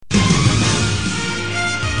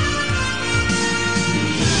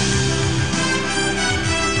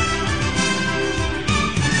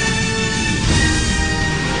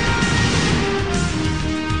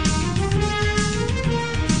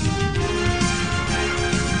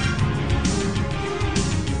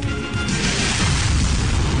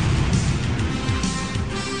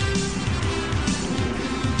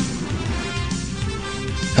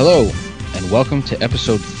Hello, and welcome to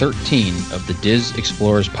episode 13 of the Diz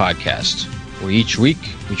Explorers podcast, where each week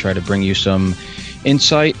we try to bring you some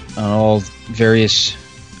insight on all various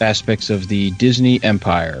aspects of the Disney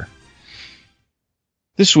empire.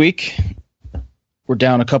 This week, we're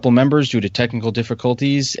down a couple members due to technical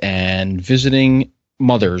difficulties and visiting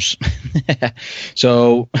mothers.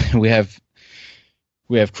 So we have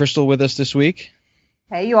Crystal with us this week.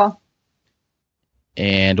 Hey, you all.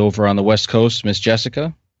 And over on the West Coast, Miss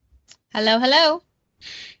Jessica. Hello, hello.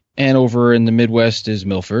 And over in the Midwest is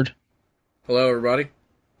Milford. Hello, everybody.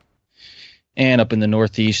 And up in the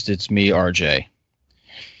Northeast, it's me, RJ.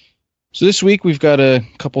 So this week, we've got a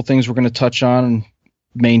couple things we're going to touch on.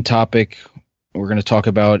 Main topic we're going to talk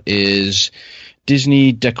about is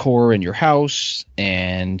Disney decor in your house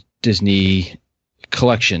and Disney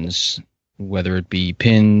collections, whether it be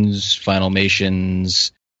pins,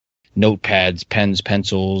 Finalmations, notepads, pens,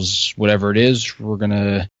 pencils, whatever it is. We're going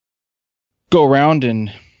to go around and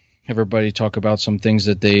have everybody talk about some things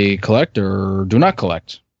that they collect or do not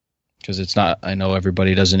collect. Because it's not, I know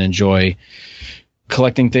everybody doesn't enjoy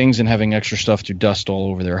collecting things and having extra stuff to dust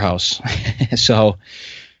all over their house. So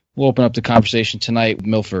we'll open up the conversation tonight with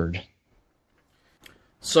Milford.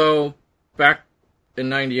 So back in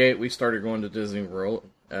 98, we started going to Disney World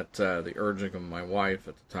at the urging of my wife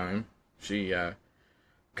at the time. She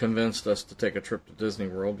convinced us to take a trip to Disney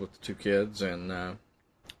World with the two kids, and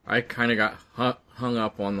I kind of got hung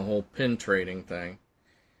up on the whole pin trading thing.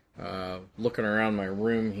 Looking around my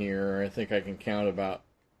room here, I think I can count about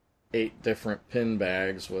 8 different pin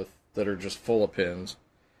bags that are just full of pins.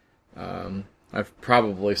 I've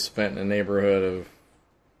probably spent in a neighborhood of,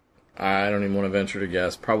 I don't even want to venture to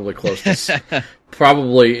guess, probably close to,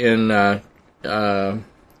 probably in at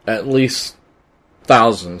least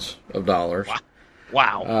thousands of dollars.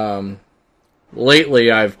 Wow. Lately,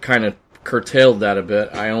 I've kind of curtailed that a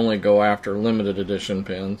bit. I only go after limited edition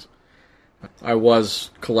pins. I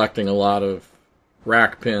was collecting a lot of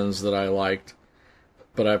rack pins that I liked,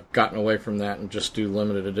 but I've gotten away from that and just do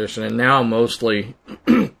limited edition. And now mostly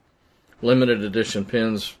limited edition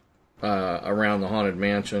pins around the Haunted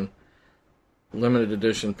Mansion, limited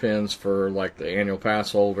edition pins for like the annual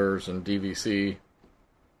pass holders and DVC,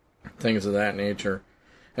 things of that nature.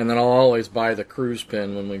 And then I'll always buy the cruise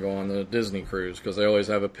pin when we go on the Disney cruise, because they always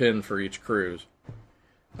have a pin for each cruise.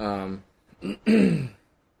 The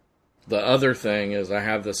other thing is I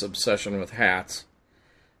have this obsession with hats.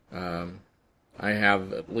 I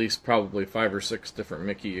have at least probably 5 or 6 different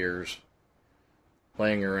Mickey ears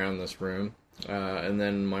laying around this room. And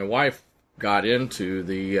then my wife got into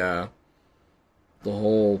the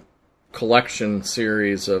whole collection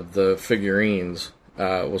series of the figurines.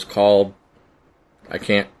 It was called,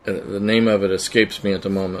 the name of it escapes me at the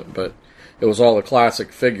moment, but it was all the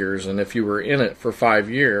classic figures, and if you were in it for 5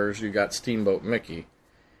 years, you got Steamboat Mickey.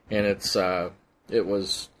 And it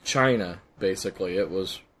was China, basically. It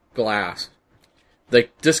was glass.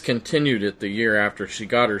 They discontinued it the year after she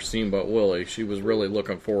got her Steamboat Willie. She was really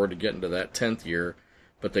looking forward to getting to that 10th year,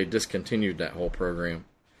 but they discontinued that whole program.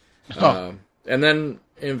 Oh. And then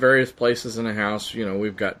in various places in the house,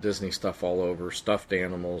 we've got Disney stuff all over, stuffed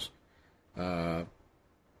animals,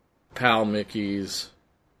 Pal Mickeys,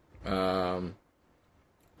 the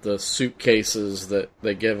suitcases that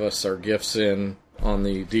they give us our gifts in on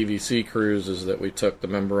the DVC cruises that we took, the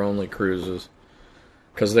member-only cruises,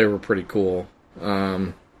 because they were pretty cool.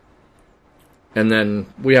 And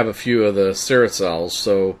then we have a few of the Carousels,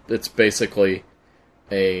 so it's basically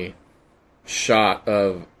a shot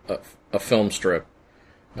of a film strip.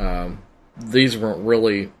 These weren't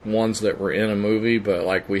really ones that were in a movie, but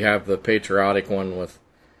like we have the patriotic one with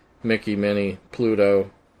Mickey, Minnie,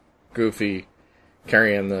 Pluto, Goofy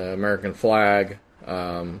carrying the American flag.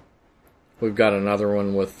 We've got another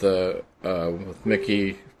one with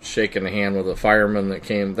Mickey shaking a hand with a fireman that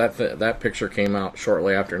came. That picture came out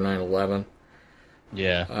shortly after 9/11.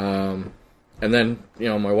 Yeah. And then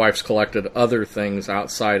my wife's collected other things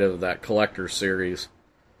outside of that collector series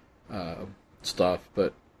stuff,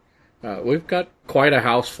 but we've got quite a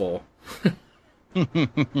house full.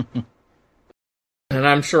 And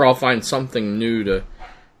I'm sure I'll find something new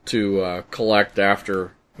to collect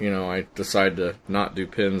after I decide to not do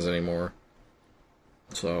pins anymore.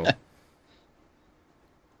 So,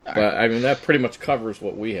 but I mean that pretty much covers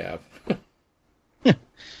what we have. All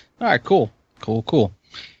right, cool.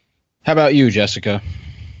 How about you, Jessica?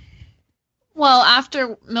 Well,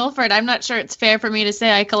 after Milford, I'm not sure it's fair for me to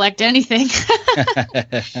say I collect anything.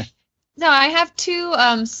 No, I have two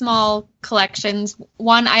small collections.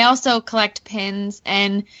 One, I also collect pins,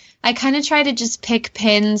 and I kind of try to just pick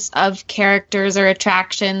pins of characters or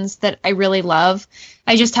attractions that I really love.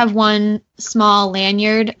 I just have one small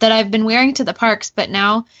lanyard that I've been wearing to the parks, but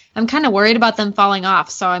now I'm kind of worried about them falling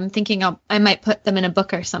off, so I'm thinking I might put them in a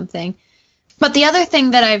book or something. But the other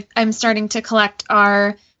thing that I'm starting to collect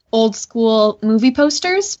are old school movie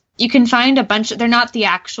posters. You can find a bunch. They're not the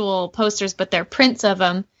actual posters, but they're prints of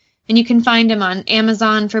them. And you can find them on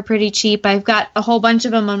Amazon for pretty cheap. I've got a whole bunch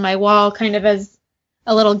of them on my wall, kind of as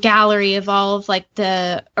a little gallery of all of like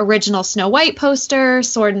the original Snow White poster,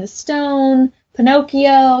 Sword in the Stone,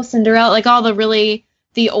 Pinocchio, Cinderella, like all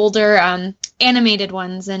the older animated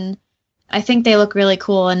ones. And I think they look really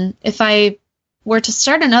cool. And if I were to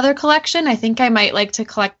start another collection, I think I might like to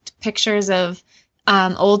collect pictures of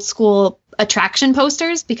old school attraction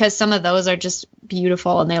posters, because some of those are just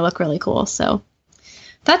beautiful and they look really cool. So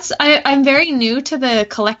I'm very new to the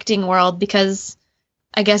collecting world, because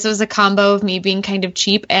I guess it was a combo of me being kind of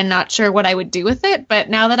cheap and not sure what I would do with it. But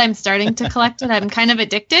now that I'm starting to collect it, I'm kind of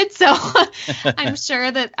addicted. So I'm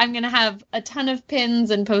sure that I'm going to have a ton of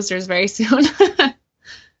pins and posters very soon.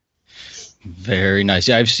 Very nice.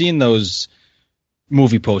 Yeah, I've seen those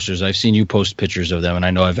movie posters. I've seen you post pictures of them, and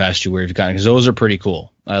I know I've asked you where you've gotten, because those are pretty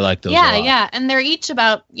cool. I like those a lot. Yeah. And they're each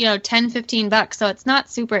about, $10-15, so it's not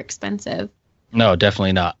super expensive. No,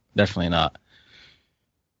 definitely not. Definitely not.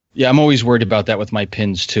 Yeah, I'm always worried about that with my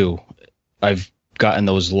pins too. I've gotten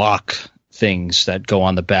those lock things that go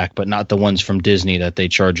on the back, but not the ones from Disney that they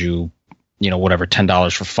charge you, whatever,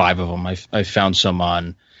 $10 for 5 of them. I found some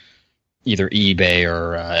on either eBay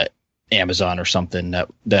or Amazon or something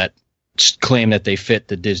that claim that they fit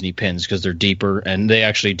the Disney pins because they're deeper, and they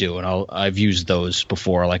actually do. And I've used those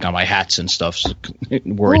before, like on my hats and stuff. So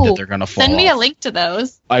worried that they're gonna fall. Send me off. a link to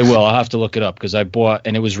those. I will. I'll have to look it up, because I bought,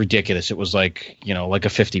 and it was ridiculous. It was like like a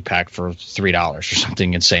 50 pack for $3 or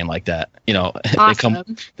something insane like that.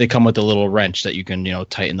 Awesome. They come with a little wrench that you can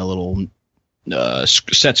tighten the little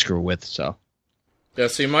set screw with. So. Yeah.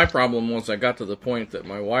 See, my problem was I got to the point that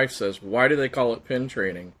my wife says, "Why do they call it pin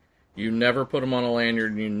trading? You never put them on a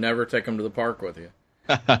lanyard, and you never take them to the park with you."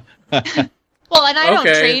 Well, and I don't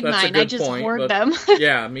trade mine. I just hoard them.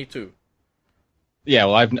 Yeah, me too. Yeah,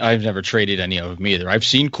 well, I've never traded any of them either. I've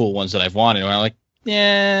seen cool ones that I've wanted, and I'm like,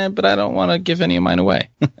 yeah, but I don't want to give any of mine away.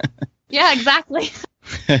 Yeah, exactly.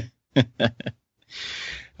 So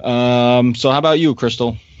how about you,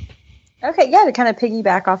 Crystal? Okay, yeah, to kind of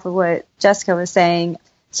piggyback off of what Jessica was saying.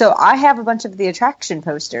 So I have a bunch of the attraction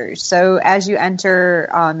posters. So as you enter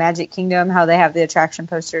Magic Kingdom, how they have the attraction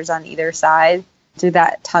posters on either side through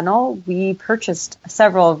that tunnel, we purchased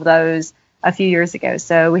several of those a few years ago.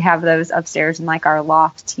 So we have those upstairs in like our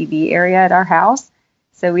loft TV area at our house.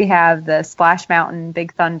 So we have the Splash Mountain,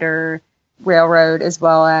 Big Thunder Railroad, as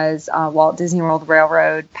well as Walt Disney World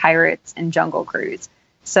Railroad, Pirates, and Jungle Cruise.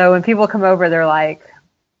 So when people come over, they're like,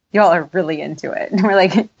 y'all are really into it. And we're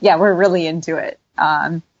like, yeah, we're really into it.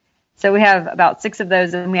 So we have about 6 of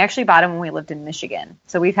those, and we actually bought them when we lived in Michigan.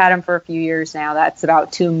 So we've had them for a few years now. That's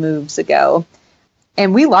about 2 moves ago.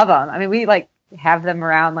 And we love them. I mean, we have them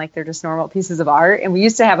around like they're just normal pieces of art. And we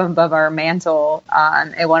used to have them above our mantle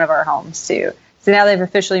at one of our homes too. So now they've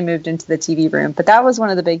officially moved into the TV room. But that was one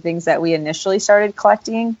of the big things that we initially started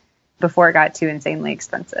collecting before it got too insanely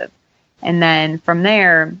expensive. And then from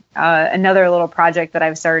there, another little project that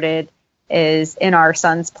I've started is in our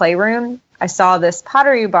son's playroom. I saw this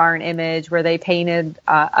Pottery Barn image where they painted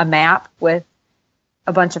a map with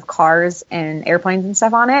a bunch of cars and airplanes and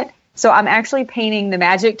stuff on it. So I'm actually painting the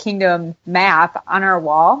Magic Kingdom map on our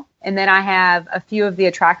wall. And then I have a few of the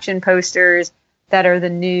attraction posters that are the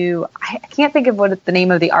new, I can't think of what the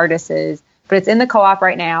name of the artist is, but it's in the co-op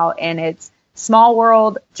right now. And it's Small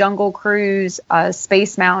World, Jungle Cruise,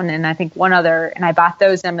 Space Mountain, and I think one other. And I bought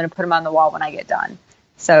those, and I'm going to put them on the wall when I get done.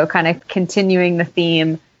 So kind of continuing the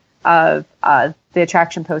theme of the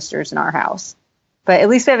attraction posters in our house. But at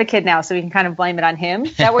least we have a kid now, so we can kind of blame it on him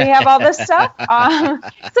that we have all this stuff.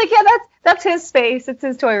 It's like, yeah, that's his space. It's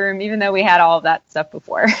his toy room, even though we had all of that stuff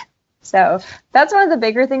before. So that's one of the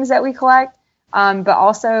bigger things that we collect. But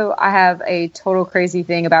also I have a total crazy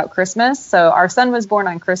thing about Christmas. So our son was born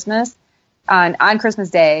on Christmas, on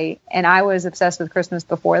Christmas Day, and I was obsessed with Christmas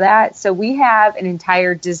before that. So we have an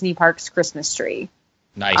entire Disney Parks Christmas tree.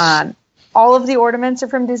 Nice. All of the ornaments are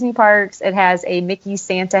from Disney Parks. It has a Mickey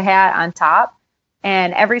Santa hat on top.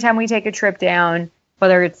 And every time we take a trip down,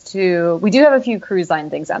 whether it's we do have a few cruise line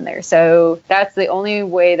things on there. So that's the only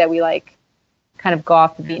way that we kind of go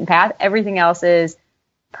off the beaten path. Everything else is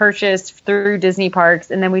purchased through Disney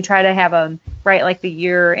parks, and then we try to have them write like the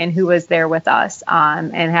year and who was there with us,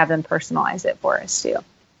 and have them personalize it for us too.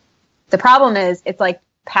 The problem is it's like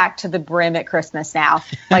packed to the brim at Christmas now.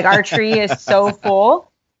 Like our tree is so full,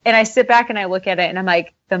 and I sit back and I look at it and I'm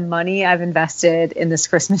like, the money I've invested in this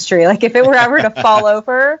Christmas tree, like if it were ever to fall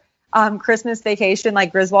over, Christmas Vacation,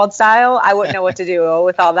 like Griswold style, I wouldn't know what to do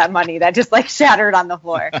with all that money that just like shattered on the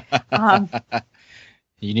floor.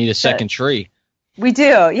 You need a second tree. We do.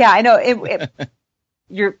 Yeah, I know.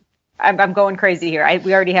 I'm going crazy here.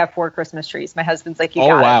 We already have 4 Christmas trees. My husband's like, you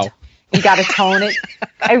got to tone it.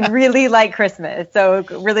 I really like Christmas. So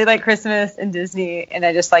really like Christmas and Disney. And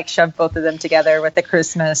I just like shoved both of them together with the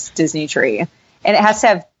Christmas Disney tree. And it has to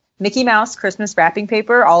have Mickey Mouse Christmas wrapping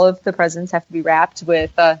paper. All of the presents have to be wrapped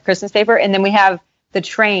with Christmas paper. And then we have the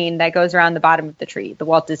train that goes around the bottom of the tree, the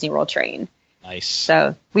Walt Disney World train. Nice.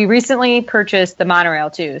 So we recently purchased the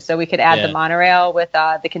monorail too. So we could add the monorail with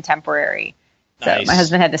the contemporary. So my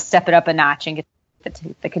husband had to step it up a notch and get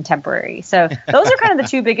the contemporary. So those are kind of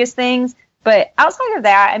the 2 biggest things. But outside of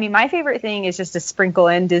that, I mean, my favorite thing is just to sprinkle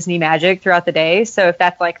in Disney magic throughout the day. So if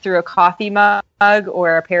that's like through a coffee mug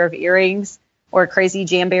or a pair of earrings or crazy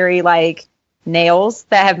Jamberry like nails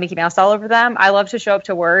that have Mickey Mouse all over them, I love to show up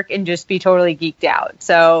to work and just be totally geeked out.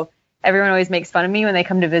 So everyone always makes fun of me when they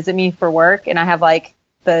come to visit me for work, and I have like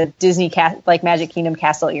the Disney like Magic Kingdom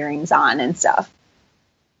castle earrings on and stuff.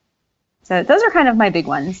 So those are kind of my big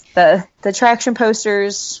ones. The attraction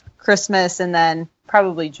posters, Christmas, and then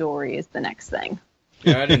probably jewelry is the next thing.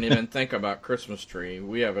 Yeah, I didn't even think about Christmas tree.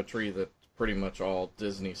 We have a tree that's pretty much all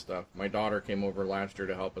Disney stuff. My daughter came over last year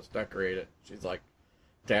to help us decorate it. She's like,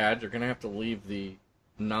 Dad, you're going to have to leave the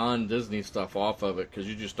non-Disney stuff off of it because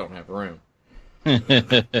you just don't have room.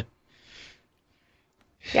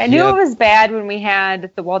 Yeah, I knew it was bad when we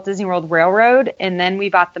had the Walt Disney World Railroad, and then we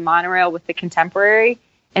bought the monorail with the contemporary,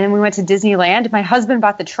 and then we went to Disneyland. My husband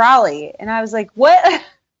bought the trolley, and I was like, what?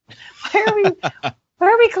 Why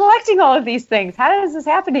are we collecting all of these things? How is this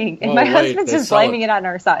happening? And my husband's just blaming it on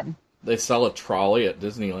our son. They sell a trolley at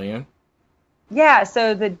Disneyland? Yeah,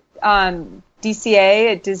 so the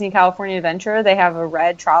DCA at Disney California Adventure, they have a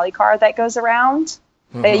red trolley car that goes around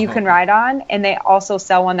that you can ride on, and they also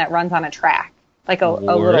sell one that runs on a track. Like a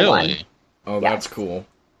little one. Oh, that's cool.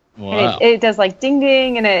 Wow. And it does like ding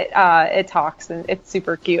ding, and it talks, and it's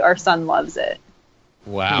super cute. Our son loves it.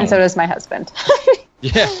 Wow. And so does my husband.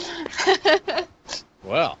 Yeah.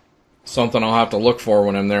 Wow. Something I'll have to look for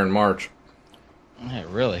when I'm there in March. Yeah,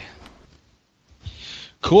 really.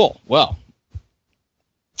 Cool. Well,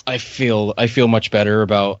 I feel much better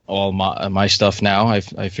about all my stuff now. I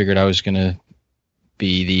figured I was gonna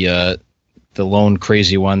be the lone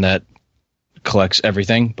crazy one that collects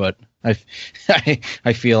everything, but I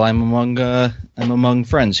feel I'm among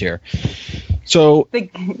friends here. So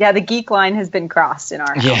the geek line has been crossed in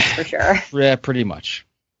our house for sure. Yeah, pretty much.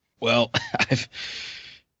 Well,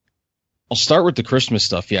 I'll start with the Christmas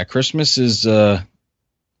stuff. Yeah, Christmas is big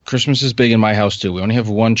in my house too. We only have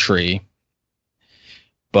one tree,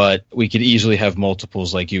 but we could easily have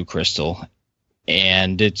multiples like you, Crystal.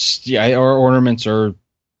 And our ornaments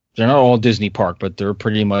they're not all Disney Park, but they're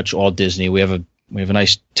pretty much all Disney. We have a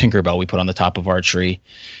nice Tinkerbell we put on the top of our tree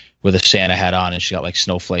with a Santa hat on, and she got like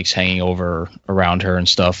snowflakes hanging around her and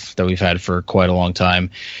stuff that we've had for quite a long time.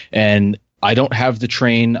 And I don't have the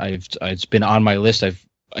train. It's been on my list. I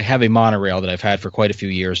have a monorail that I've had for quite a few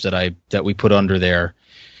years that we put under there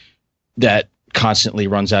that constantly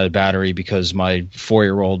runs out of battery because my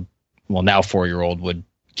 4-year-old, well, now 4-year-old, would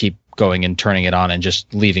keep going and turning it on and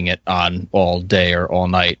just leaving it on all day or all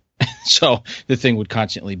night. So the thing would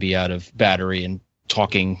constantly be out of battery and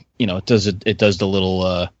talking, it does the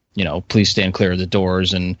little, please stand clear of the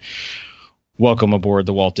doors and welcome aboard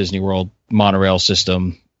the Walt Disney World monorail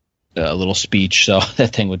system, a little speech. So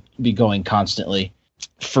that thing would be going constantly.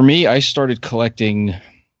 For me, I started collecting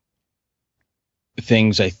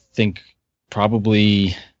things, I think,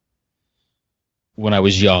 probably when I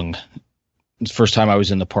was young. The first time I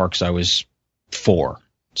was in the parks, I was 4.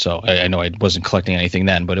 So I know I wasn't collecting anything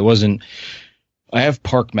then, but it wasn't. I have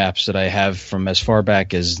park maps that I have from as far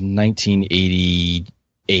back as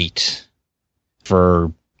 1988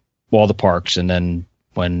 for all the parks. And then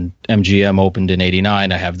when MGM opened in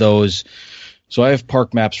 89, I have those. So I have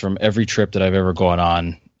park maps from every trip that I've ever gone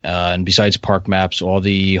on. And besides park maps, all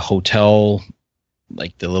the hotel,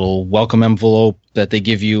 like the little welcome envelope that they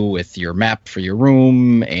give you with your map for your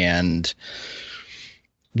room, and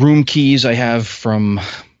room keys I have from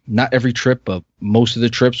not every trip, but most of the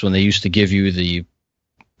trips, when they used to give you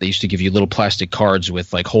little plastic cards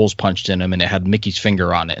with like holes punched in them, and it had Mickey's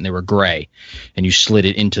finger on it, and they were gray, and you slid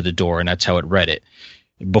it into the door, and that's how it read it.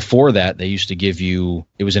 Before that, they used to give you,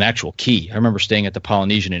 it was an actual key. I remember staying at the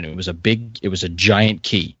Polynesian, and it was a giant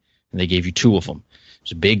key, and they gave you 2 of them. It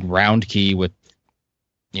was a big round key with,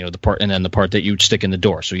 the part, and then the part that you'd stick in the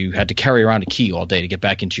door. So you had to carry around a key all day to get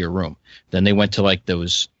back into your room. Then they went to like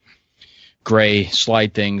those gray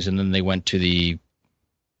slide things, and then they went to the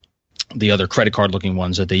other credit card looking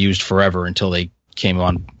ones that they used forever until they came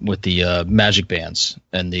on with the Magic Bands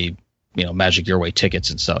and the Magic Your Way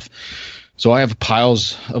tickets and stuff. So I have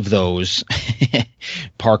piles of those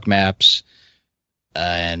park maps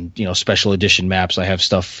and special edition maps. I have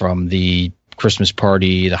stuff from the Christmas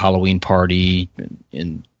party, the Halloween party,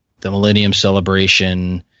 in the Millennium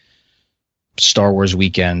Celebration, Star Wars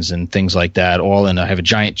weekends, and things like that. All in. I have a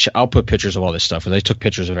giant. I'll put pictures of all this stuff. I took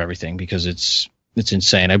pictures of everything because it's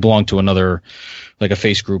insane. I belong to another, like a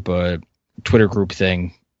face group, a Twitter group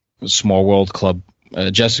thing, Small World Club.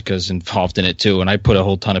 Jessica's involved in it too, and I put a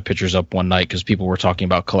whole ton of pictures up one night because people were talking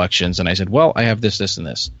about collections, and I said, well, I have this, this, and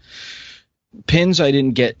this. Pins, I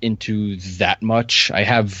didn't get into that much. I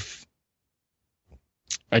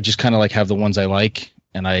just kind of like have the ones I like,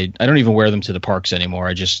 and I don't even wear them to the parks anymore.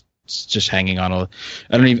 It's just hanging on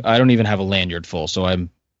I don't even have a lanyard full, so I'm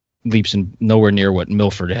leaps and nowhere near what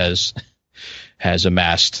Milford has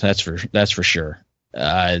amassed. That's for sure.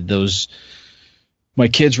 My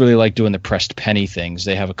kids really like doing the pressed penny things.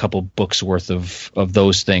 They have a couple books worth of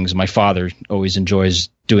those things. My father always enjoys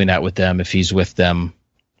doing that with them. If he's with them,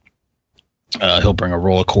 he'll bring a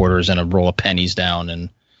roll of quarters and a roll of pennies down and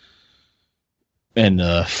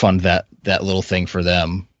fund that little thing for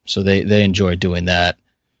them. So they enjoy doing that.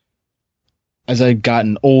 As I've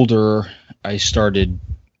gotten older, I started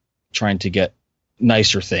trying to get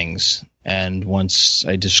nicer things. And once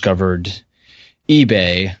I discovered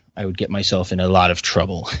eBay, I would get myself in a lot of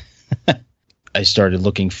trouble. I started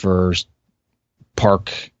looking for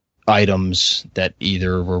park items that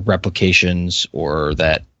either were replications or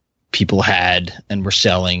that people had and were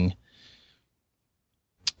selling,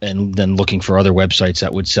 and then looking for other websites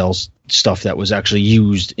that would sell stuff that was actually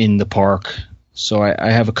used in the park. So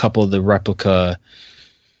I have a couple of the replica,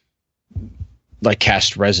 like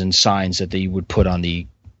cast resin signs that they would put on the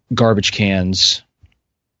garbage cans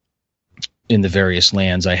in the various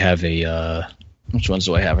lands. I have which ones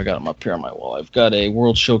do I have? I got them up here on my wall. I've got a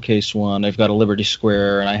World Showcase one. I've got a Liberty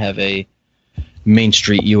Square, and I have a Main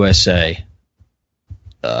Street USA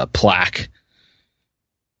plaque.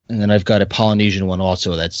 And then I've got a Polynesian one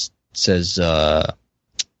also that says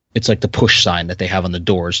it's like the push sign that they have on the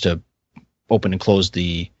doors to open and close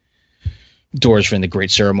the doors from the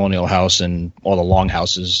Great Ceremonial House and all the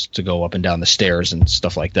longhouses to go up and down the stairs and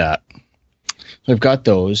stuff like that. So I've got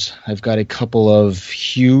those. I've got a couple of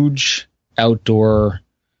huge outdoor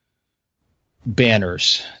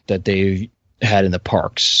banners that they had in the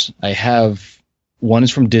parks. I have one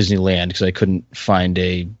is from Disneyland because I couldn't find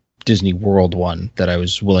a Disney World one that I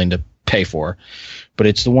was willing to pay for. But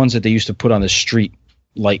it's the ones that they used to put on the street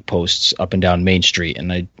light posts up and down Main Street.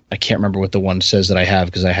 And I can't remember what the one says that I have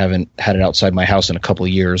because I haven't had it outside my house in a couple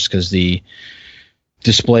of years because the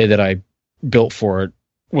display that I built for it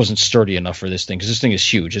wasn't sturdy enough for this thing because this thing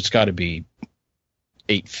is huge. It's got to be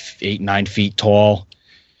 9 feet tall.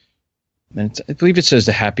 And I believe it says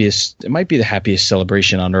it might be the happiest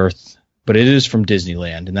celebration on earth, but it is from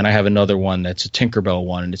Disneyland. And then I have another one that's a Tinkerbell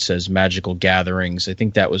one, and it says Magical Gatherings. I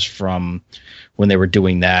think that was from when they were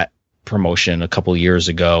doing that promotion a couple years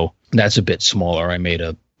ago. That's a bit smaller. I made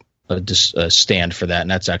a stand for that, and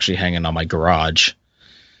that's actually hanging on my garage.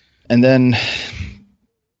 And then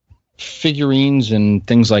figurines and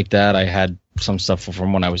things like that. I had some stuff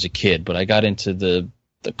from when I was a kid, but I got into the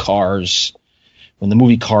Cars when the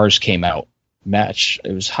movie Cars came out.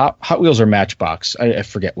 It was Hot Wheels or Matchbox. I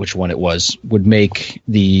forget which one it was.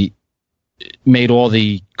 Made all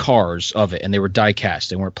the cars of it, and they were die cast.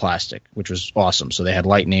 They weren't plastic, which was awesome. So they had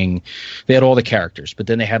Lightning, they had all the characters, but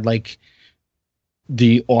then they had like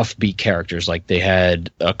the offbeat characters. Like they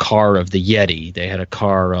had a car of the Yeti. They had a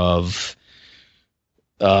car of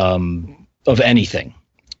anything.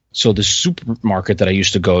 So the supermarket that I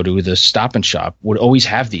used to go to, the Stop and Shop, would always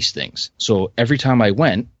have these things. So every time I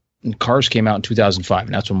went, and Cars came out in 2005,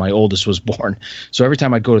 and that's when my oldest was born. So every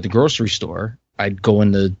time I'd go to the grocery store, I'd go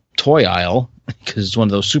in the toy aisle because it's one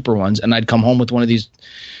of those super ones, and I'd come home with one of these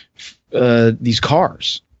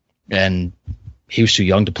cars. And he was too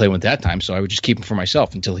young to play with that time, so I would just keep them for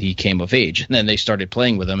myself until he came of age. And then they started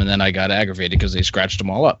playing with them, and then I got aggravated because they scratched them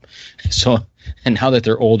all up. So, and now that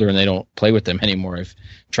they're older and they don't play with them anymore, I've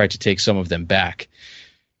tried to take some of them back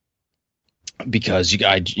because you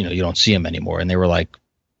don't see them anymore. And they were like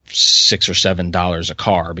 $6 or $7 a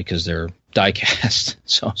car because they're die cast.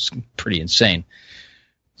 So it's pretty insane.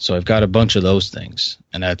 So I've got a bunch of those things,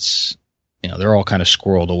 and that's, they're all kind of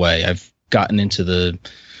squirreled away. I've gotten I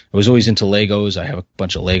was always into Legos. I have a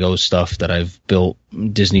bunch of Lego stuff that I've built,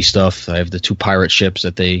 Disney stuff. I have the 2 pirate ships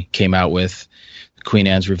that they came out with, Queen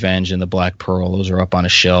Anne's Revenge and the Black Pearl. Those are up on a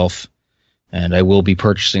shelf. And I will be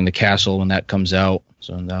purchasing the castle when that comes out.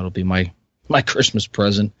 So that'll be my Christmas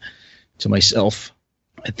present to myself.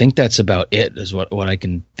 I think that's about it, is what I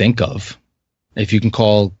can think of. If you can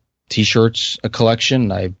call T-shirts a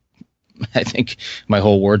collection, I think my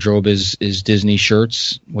whole wardrobe is Disney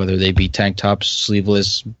shirts, whether they be tank tops,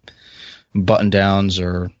 sleeveless, button downs,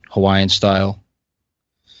 or Hawaiian style.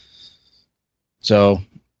 So,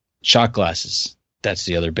 shot glasses. That's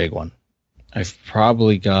the other big one. I've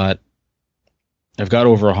got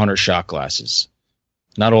over 100 shot glasses.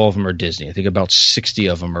 Not all of them are Disney. I think about 60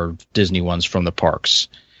 of them are Disney ones from the parks.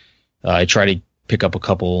 I try to pick up a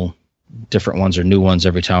couple different ones or new ones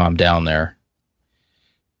every time I'm down there.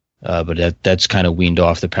 But that's kind of weaned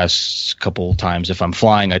off the past couple times. If I'm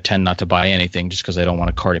flying, I tend not to buy anything just because I don't want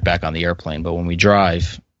to cart it back on the airplane. But when we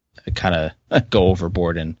drive, I kind of go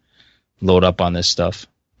overboard and load up on this stuff.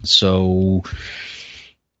 So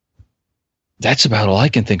that's about all I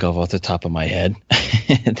can think of off the top of my head.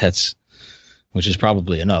 Which is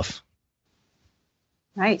probably enough.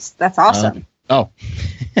 Nice. That's awesome. Thought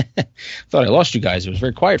I lost you guys. It was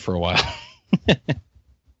very quiet for a while.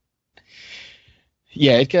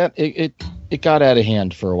 Yeah, it got out of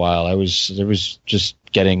hand for a while. I was just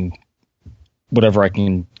getting whatever I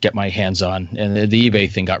can get my hands on, and the eBay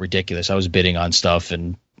thing got ridiculous. I was bidding on stuff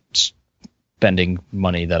and spending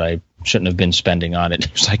money that I shouldn't have been spending on it.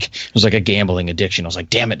 It was like a gambling addiction. I was like,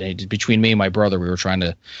 damn it! Between me and my brother, we were trying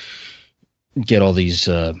to get all these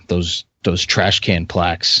those trash can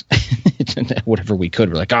plaques, whatever we could.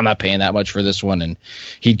 We're like, I'm not paying that much for this one, and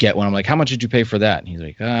he'd get one. I'm like, how much did you pay for that? And he's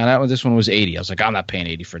like, this one was $80. I was like, I'm not paying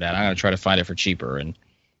 $80 for that. I'm gonna try to find it for cheaper. And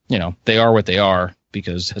they are what they are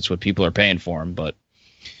because that's what people are paying for them. But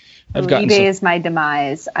eBay is my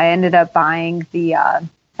demise. I ended up buying I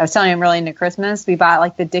was telling you I'm really into Christmas. We bought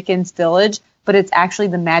like the Dickens Village, but it's actually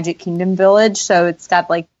the Magic Kingdom Village. So it's got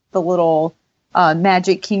like the little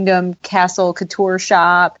Magic Kingdom Castle Couture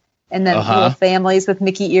shop, and then little families with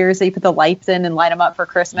Mickey ears that you put the lights in and light them up for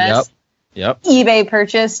Christmas. Yep. eBay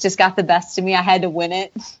purchase just got the best of me. I had to win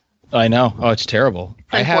it. I know. Oh, it's terrible.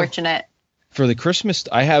 Unfortunate. For the Christmas,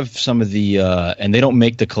 I have some of the, and they don't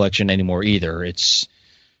make the collection anymore either.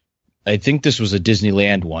 I think this was a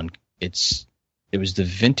Disneyland one. It was the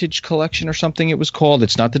Vintage Collection or something it was called.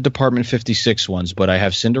 It's not the Department 56 ones, but I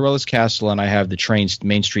have Cinderella's Castle and I have the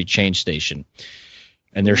Main Street Train Station.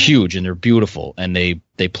 And they're huge and they're beautiful. And they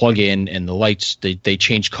plug in and the lights, they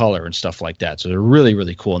change color and stuff like that. So they're really,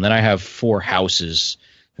 really cool. And then I have 4 houses.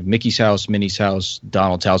 I have Mickey's house, Minnie's house,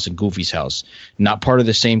 Donald's house, and Goofy's house. Not part of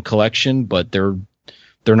the same collection, but they're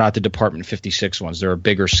not the Department 56 ones. They're a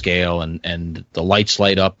bigger scale and the lights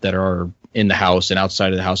light up that are in the house and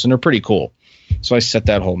outside of the house. And they're pretty cool. So I set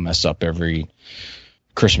that whole mess up every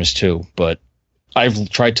Christmas too. But I've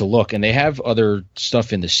tried to look, and they have other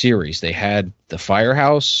stuff in the series. They had the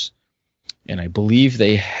Firehouse, and I believe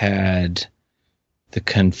they had the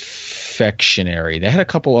Confectionery. They had a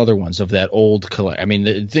couple other ones of that old collect. I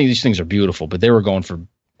mean, these things are beautiful, but they were going for.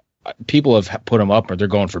 People have put them up, or they're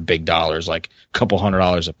going for big dollars, like a couple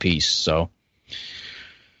 $100 a piece. So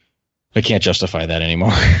I can't justify that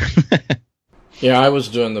anymore. Yeah, I was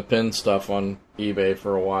doing the pin stuff on eBay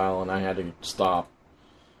for a while, and I had to stop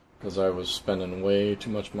because I was spending way too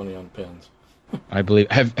much money on pins. I believe.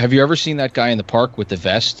 Have you ever seen that guy in the park with the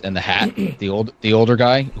vest and the hat? the older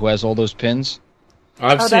guy who has all those pins.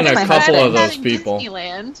 I've seen a couple of those people.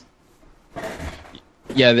 Disneyland.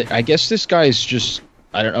 Yeah, I guess this guy is just.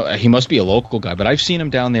 I don't know. He must be a local guy, but I've seen him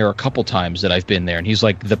down there a couple times that I've been there, and he's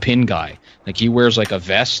like the pin guy. Like he wears like a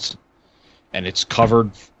vest, and it's covered.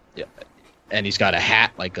 And he's got a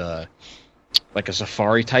hat like a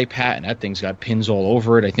safari type hat, and that thing's got pins all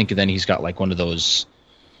over it. I think then he's got like one of those.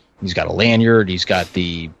 He's got a lanyard. He's got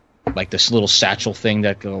this little satchel thing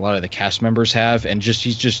that a lot of the cast members have, and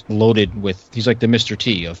he's just loaded with. He's like the Mr.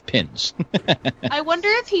 T of pins. I wonder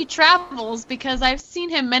if he travels because I've seen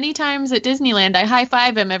him many times at Disneyland. I high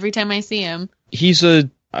five him every time I see him.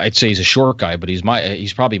 I'd say he's a short guy, but he's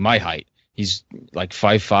probably my height. He's like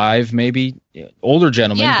 5'5", maybe. Older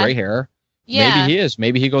gentleman, gray hair. Yeah. Maybe he is.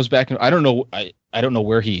 Maybe he goes back. I don't know. I don't know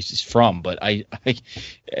where he's from, but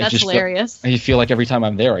That's hilarious. I feel like every time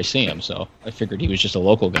I'm there, I see him. So I figured he was just a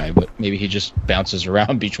local guy, but maybe he just bounces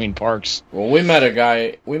around between parks. Well, we met a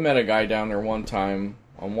guy down there one time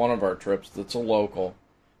on one of our trips that's a local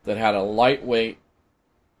that had a lightweight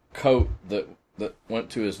coat that that went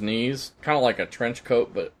to his knees, kind of like a trench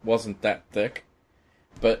coat, but wasn't that thick.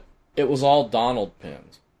 But it was all Donald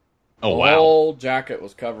pins. Oh, the wow. whole jacket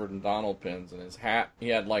was covered in Donald pins, and his hat, he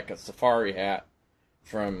had like a safari hat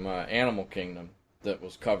from Animal Kingdom that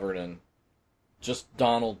was covered in just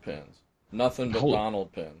Donald pins. Nothing but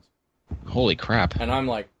Donald pins. Holy crap. And I'm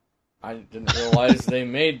like, I didn't realize they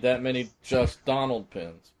made that many just Donald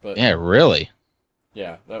pins. But yeah, really?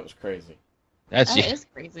 Yeah, that was crazy. That is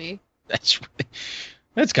crazy.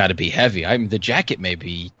 That's got to be heavy. I mean, the jacket may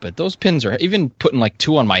be, but those pins are, even putting like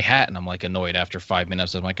 2 on my hat, and I'm like annoyed after 5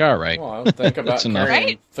 minutes. I'm like, all right. Well, I would think about carrying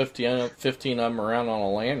right? 15 of them around on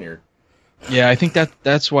a lanyard. Yeah, I think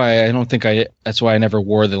that's why that's why I never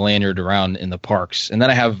wore the lanyard around in the parks. And then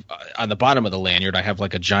I have on the bottom of the lanyard, I have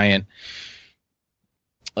like a giant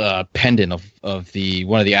pendant of the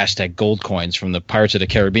one of the Aztec gold coins from the Pirates of the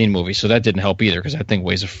Caribbean movie. So that didn't help either because that thing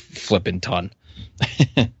weighs a flipping ton.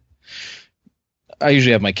 I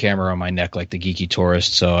usually have my camera on my neck like the geeky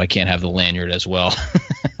tourist, so I can't have the lanyard as well.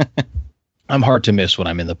 I'm hard to miss when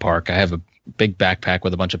I'm in the park. I have a big backpack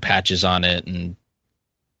with a bunch of patches on it, and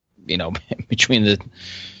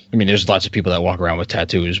there's lots of people that walk around with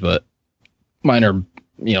tattoos, but mine are,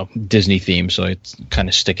 Disney themed, so it's kind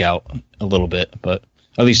of stick out a little bit, but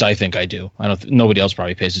at least I think I do. Nobody else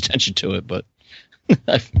probably pays attention to it, but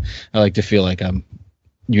I like to feel like I'm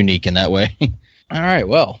unique in that way. All right,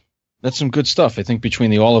 well, that's some good stuff. I think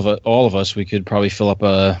between all of us, we could probably fill up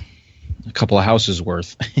a couple of houses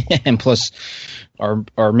worth, and plus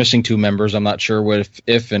our missing 2 members. I'm not sure what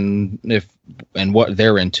if and what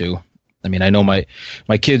they're into. I mean, I know my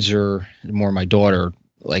kids are more my daughter,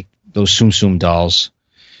 like those Tsum Tsum dolls,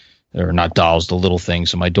 or not dolls, the little things.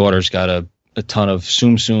 So my daughter's got a ton of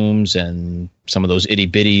Tsum Tsums and some of those itty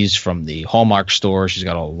bitties from the Hallmark store. She's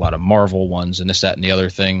got a lot of Marvel ones and this, that, and the other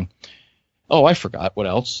thing. Oh, I forgot what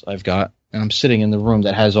else I've got. And I'm sitting in the room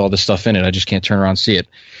that has all this stuff in it. I just can't turn around and see it.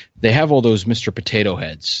 They have all those Mr. Potato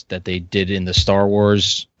Heads that they did in the Star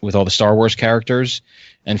Wars with all the Star Wars characters.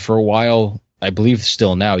 And for a while, I believe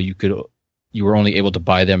still now, you were only able to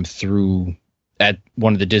buy them at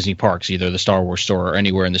one of the Disney parks, either the Star Wars store or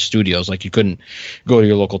anywhere in the studios. Like you couldn't go to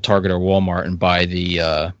your local Target or Walmart and buy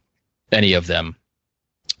any of them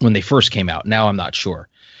when they first came out. Now I'm not sure.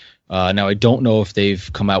 Now, I don't know if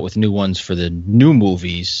they've come out with new ones for the new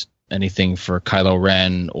movies, anything for Kylo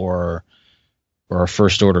Ren or a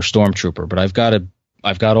First Order Stormtrooper, but I've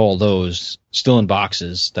got all those still in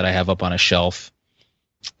boxes that I have up on a shelf.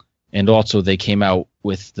 And also they came out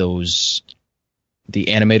with the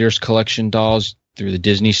Animators Collection dolls through the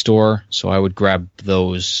Disney store, so I would grab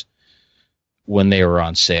those when they were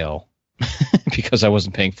on sale because I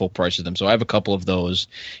wasn't paying full price for them. So I have a couple of those,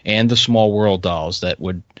 and the Small World dolls that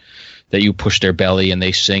you push their belly and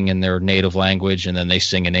they sing in their native language, and then they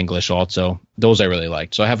sing in English also. Those I really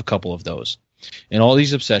liked. So I have a couple of those. And all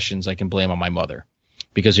these obsessions I can blame on my mother,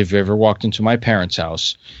 because if you ever walked into my parents'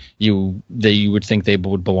 house, you would think they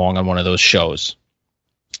would belong on one of those shows.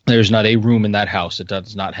 There's not a room in that house that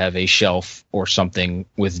does not have a shelf or something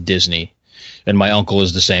with Disney. And my uncle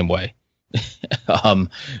is the same way.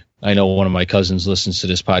 I know one of my cousins listens to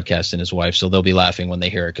this podcast and his wife, so they'll be laughing when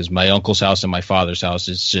they hear it, because my uncle's house and my father's house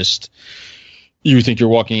is just, you think you're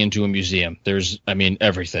walking into a museum.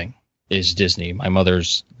 Everything is Disney. My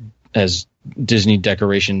mother's has Disney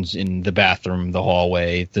decorations in the bathroom, the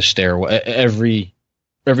hallway, the stairway. Every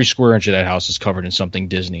square inch of that house is covered in something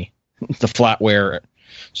Disney. The flatware.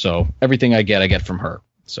 So everything I get from her.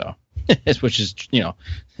 So, which is,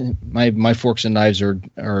 my forks and knives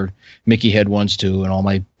are Mickey head ones too, and all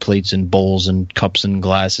my plates and bowls and cups and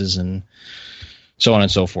glasses and so on and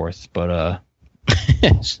so forth. But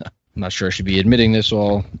I'm not sure I should be admitting this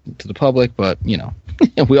all to the public, but we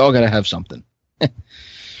all got to have something.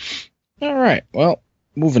 All right. Well,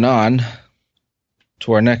 moving on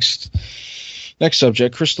to our next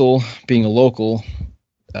subject. Crystal, being a local,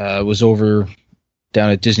 was over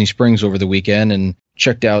down at Disney Springs over the weekend and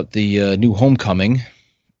checked out the new Homecoming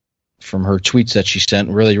from her tweets that she sent.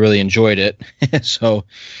 Really, really enjoyed it. So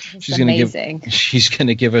she's going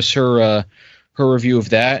to give us her review of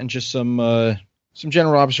that and just some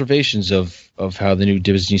general observations of how the new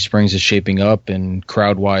Disney Springs is shaping up and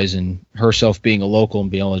crowd wise, and herself being a local and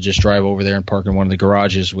being able to just drive over there and park in one of the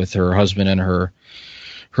garages with her husband and her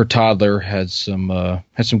toddler had some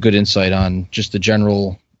good insight on just the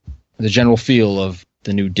general feel of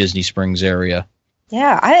the new Disney Springs area.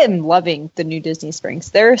 Yeah, I am loving the new Disney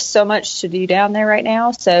Springs. There's so much to do down there right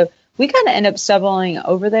now. So we kind of end up stumbling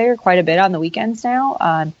over there quite a bit on the weekends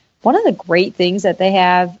now. One of the great things that they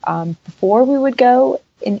have, before we would go,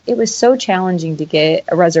 and it was so challenging to get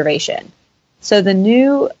a reservation. So the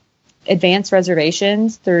new advanced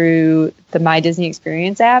reservations through the My Disney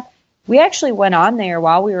Experience app. We actually went on there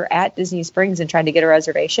while we were at Disney Springs and tried to get a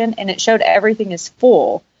reservation, and it showed everything is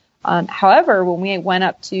full. However, when we went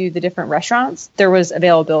up to the different restaurants, there was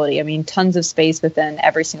availability. I mean, tons of space within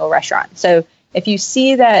every single restaurant. So if you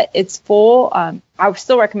see that it's full, I would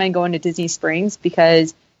still recommend going to Disney Springs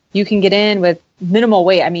because you can get in with minimal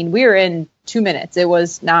wait. I mean, we were in 2 minutes. It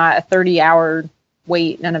was not a 30-hour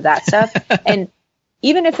wait, none of that stuff. And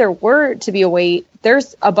even if there were to be a wait,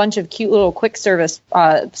 there's a bunch of cute little quick service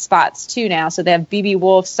spots too now. So they have BB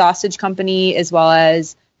Wolf Sausage Company as well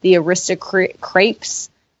as the Arista Crepes.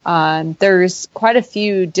 There's quite a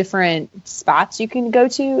few different spots you can go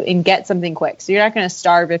to and get something quick. So you're not going to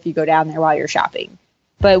starve if you go down there while you're shopping.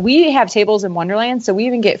 But we have tables in Wonderland, so we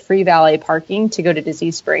even get free valet parking to go to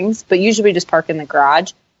Disney Springs, but usually we just park in the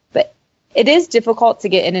garage. But it is difficult to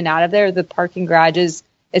get in and out of there. The parking garage is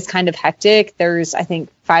kind of hectic. There's, I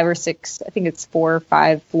think, 5 or 6, I think it's 4 or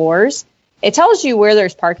 5 floors. It tells you where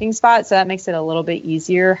there's parking spots, so that makes it a little bit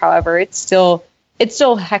easier. However, it's still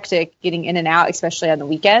hectic getting in and out, especially on the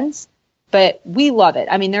weekends. But we love it.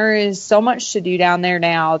 I mean, there is so much to do down there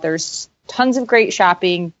now. There's tons of great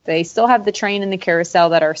shopping. They still have the train and the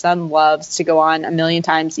carousel that our son loves to go on a million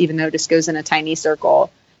times, even though it just goes in a tiny circle.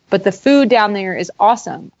 But the food down there is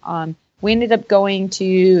awesome. We ended up going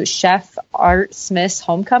to Chef Art Smith's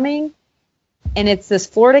Homecoming, and it's this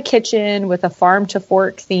Florida kitchen with a farm to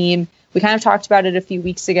fork theme. We kind of talked about it a few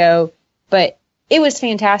weeks ago, but it was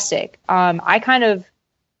fantastic. I kind of,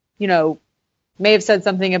 may have said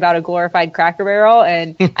something about a glorified Cracker Barrel,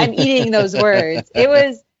 and I'm eating those words. It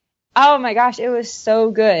was, oh my gosh, it was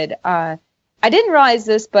so good. I didn't realize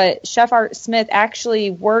this, but Chef Art Smith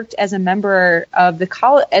actually worked as a member of the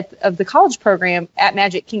college program at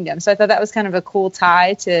Magic Kingdom. So I thought that was kind of a cool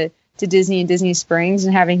tie to Disney and Disney Springs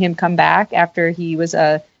and having him come back after he was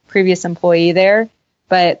a previous employee there.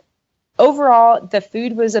 But overall, the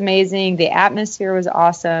food was amazing. The atmosphere was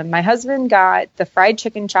awesome. My husband got the fried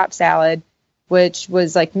chicken chopped salad, which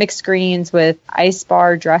was like mixed greens with ice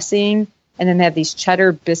bar dressing. And then they have these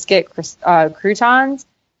cheddar biscuit croutons.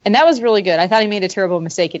 And that was really good. I thought he made a terrible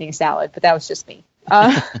mistake eating a salad, but that was just me.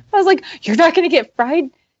 I was like, you're not going to get fried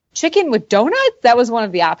chicken with donuts? That was one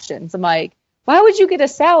of the options. I'm like, why would you get a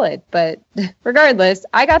salad? But regardless,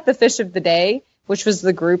 I got the fish of the day, which was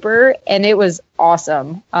the grouper, and it was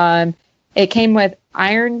awesome. It came with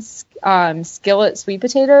iron skillet sweet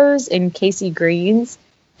potatoes and Casey greens,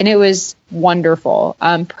 and it was wonderful.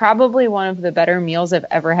 Probably one of the better meals I've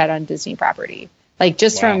ever had on Disney property. Like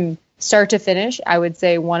just from start to finish, I would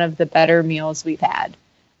say one of the better meals we've had.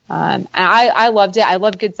 I loved it. I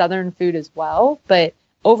love good Southern food as well, but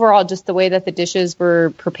overall, just the way that the dishes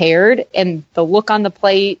were prepared and the look on the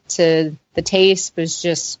plate to the taste was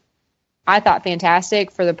just, I thought,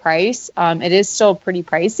 fantastic for the price. It is still pretty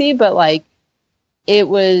pricey, but like it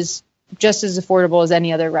was just as affordable as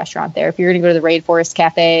any other restaurant there. If you're going to go to the Rainforest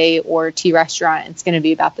Cafe or Tea Restaurant, it's going to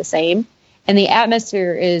be about the same. And the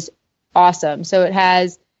atmosphere is awesome. So it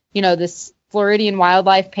has, this Floridian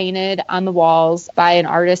wildlife painted on the walls by an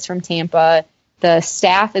artist from Tampa. The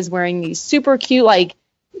staff is wearing these super cute, like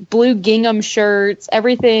blue gingham shirts.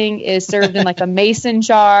 Everything is served in like a mason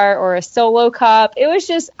jar or a solo cup. It was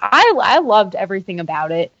just, I loved everything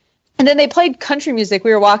about it. And then they played country music.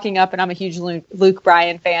 We were walking up, and I'm a huge Luke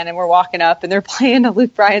Bryan fan, and we're walking up, and they're playing a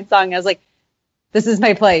Luke Bryan song. I was like, this is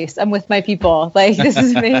my place. I'm with my people. Like, this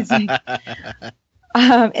is amazing.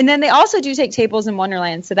 And then they also do take tables in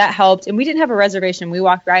Wonderland, so that helped. And we didn't have a reservation. We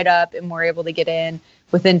walked right up and were able to get in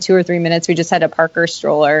within 2 or 3 minutes. We just had a Parker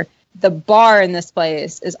stroller. The bar in this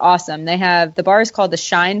place is awesome. The bar is called the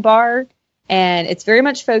Shine Bar, and it's very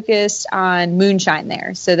much focused on moonshine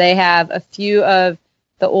there. So they have a few of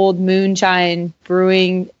the old moonshine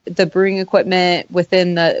brewing equipment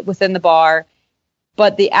within the bar.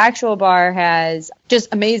 But the actual bar has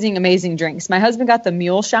just amazing, amazing drinks. My husband got the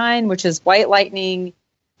Mule Shine, which is White Lightning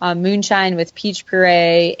moonshine with peach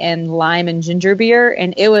puree and lime and ginger beer.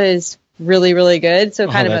 And it was really, really good. So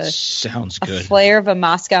kind of sounds good. A flair of a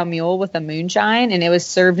Moscow Mule with a moonshine. And it was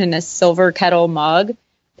served in a silver kettle mug.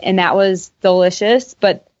 And that was delicious.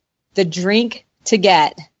 But the drink to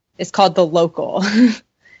get is called the Local.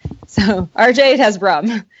 So RJ, it has rum.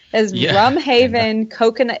 It has Rum Haven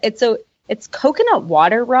coconut. It's coconut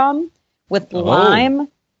water rum with lime,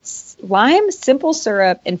 simple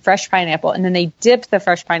syrup, and fresh pineapple. And then they dip the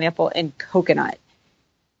fresh pineapple in coconut.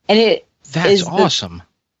 And that's awesome.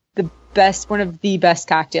 The best, one of the best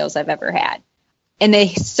cocktails I've ever had. And they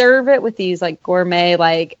serve it with these like gourmet,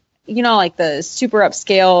 like the super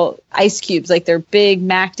upscale ice cubes, like they're big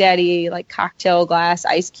Mac Daddy, like cocktail glass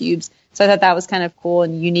ice cubes So I thought that was kind of cool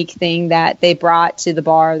and unique thing that they brought to the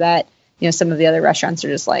bar that, some of the other restaurants are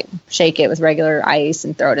just like shake it with regular ice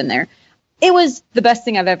and throw it in there. It was the best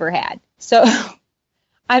thing I've ever had. So,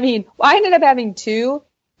 I ended up having 2,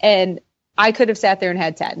 and I could have sat there and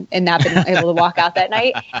had 10 and not been able to walk out that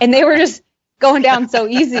night. And they were just going down so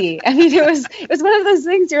easy. It was one of those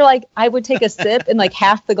things you're like, I would take a sip and like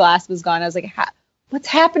half the glass was gone. I was like, what's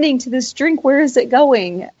happening to this drink? Where is it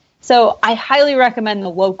going? So I highly recommend the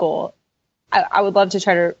local. I would love to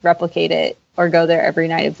try to replicate it or go there every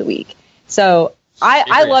night of the week. So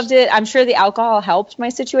I loved it. I'm sure the alcohol helped my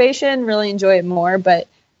situation, really enjoy it more, but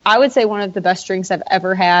I would say one of the best drinks I've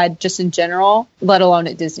ever had just in general, let alone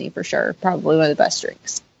at Disney for sure. Probably one of the best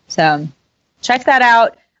drinks. So check that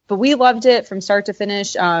out. But we loved it from start to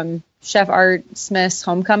finish. Chef Art Smith's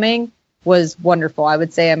Homecoming was wonderful. I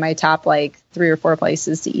would say in my top 3 or 4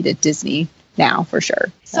 places to eat at Disney now for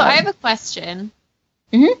sure. So I have a question.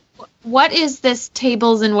 Mm-hmm. What is this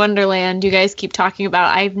Tables in Wonderland you guys keep talking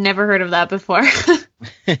about? I've never heard of that before.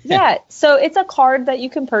 Yeah, so it's a card that you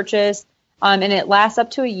can purchase, and it lasts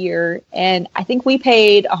up to a year. And I think we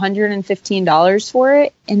paid $115 for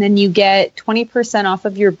it, and then you get 20% off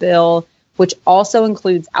of your bill, which also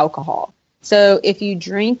includes alcohol. So if you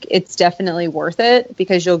drink, it's definitely worth it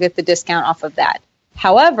because you'll get the discount off of that.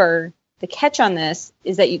 However, the catch on this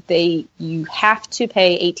is that you have to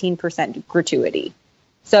pay 18% gratuity.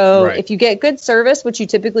 So Right. if you get good service, which you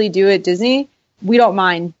typically do at Disney, we don't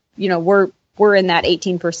mind. We're in that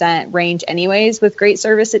 18% range anyways with great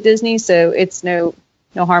service at Disney. So it's no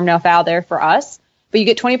harm, no foul there for us. But you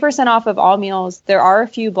get 20% off of all meals. There are a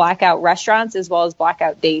few blackout restaurants as well as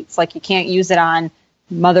blackout dates. Like you can't use it on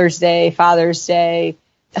Mother's Day, Father's Day,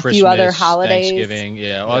 a few other holidays. Thanksgiving,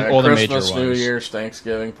 all the major Christmas, ones. New Year's,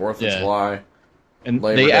 Thanksgiving, 4th of July. And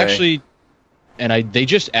Labor they Day. actually, they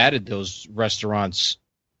just added those restaurants,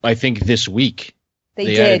 I think, this week. They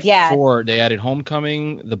did, yeah. They added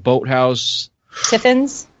Homecoming, the Boathouse,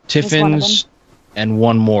 Tiffin's, and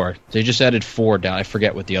one more. They just added 4 down. I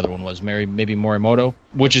forget what the other one was. Maybe Morimoto,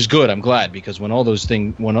 which is good. I'm glad because when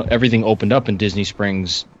everything opened up in Disney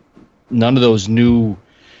Springs, none of those new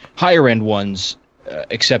higher end ones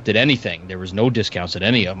accepted anything. There was no discounts at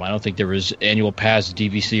any of them. I don't think there was annual pass,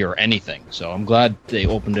 DVC, or anything. So I'm glad they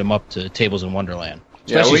opened them up to Tables in Wonderland.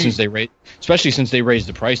 Especially since they raised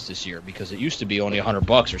the price this year, because it used to be only $100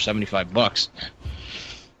 or $75.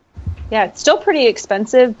 Yeah, it's still pretty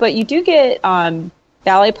expensive, but you do get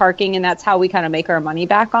valet parking, and that's how we kind of make our money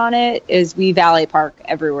back on it. Is we valet park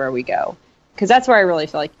everywhere we go, because that's where I really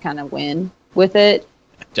feel like you kind of win with it.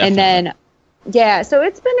 Definitely. And then, so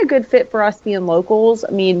it's been a good fit for us being locals.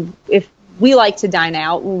 If we like to dine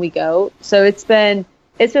out when we go, so it's been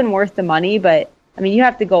worth the money. But you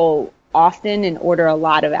have to go often and order a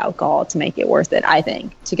lot of alcohol to make it worth it, I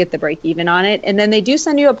think, to get the break even on it. And then they do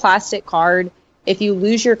send you a plastic card. If you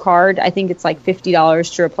lose your card, I think it's like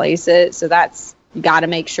 $50 to replace it. So you got to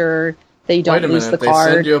make sure that you don't lose the card.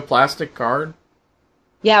 They send you a plastic card?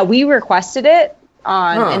 Yeah, we requested it,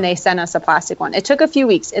 and they sent us a plastic one. It took a few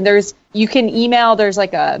weeks, and you can email. There's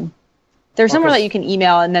somewhere that you can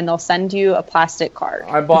email, and then they'll send you a plastic card.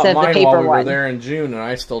 I bought instead of mine the paper while we were one. there in June, and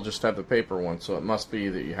I still just have the paper one, so it must be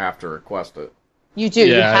that you have to request it. You do.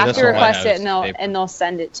 You Yeah, have that's to all I request have it, is and they'll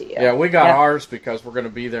send it to you. Yeah, we got ours because we're going to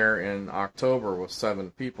be there in October with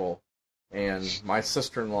 7 people, and my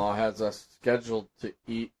sister-in-law has us scheduled to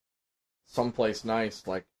eat someplace nice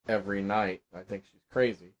every night. I think she's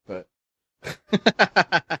crazy, but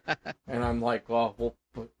and I'm like, well,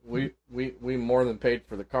 we more than paid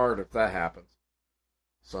for the card if that happens.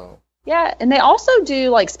 So. Yeah, and they also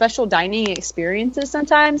do special dining experiences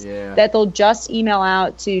sometimes that they'll just email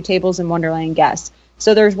out to Tables in Wonderland guests.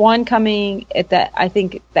 So there's one coming at the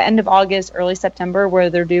end of August, early September, where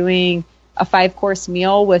they're doing a 5-course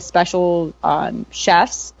meal with special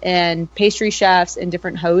chefs and pastry chefs and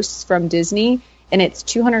different hosts from Disney, and it's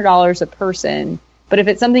 $200 a person. But if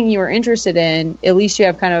it's something you are interested in, at least you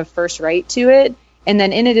have kind of first right to it. And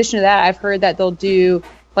then in addition to that, I've heard that they'll do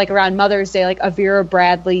around Mother's Day, a Vera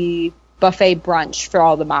Bradley buffet brunch for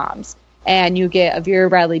all the moms. And you get a Vera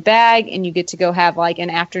Bradley bag, and you get to go have an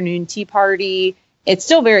afternoon tea party. It's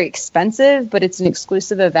still very expensive, but it's an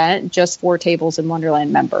exclusive event just for Tables in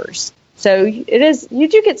Wonderland members. So you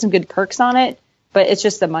do get some good perks on it, but it's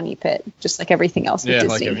just a money pit, just like everything else with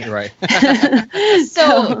Disney. Right.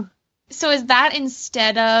 So is that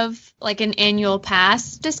instead of an annual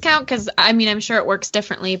pass discount? Because I'm sure it works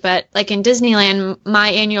differently, but in Disneyland, my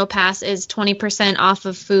annual pass is 20% off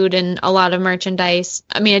of food and a lot of merchandise.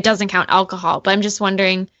 It doesn't count alcohol, but I'm just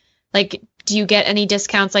wondering, do you get any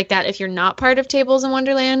discounts like that if you're not part of Tables in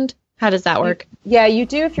Wonderland? How does that work? Yeah, you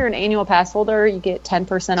do. If you're an annual pass holder, you get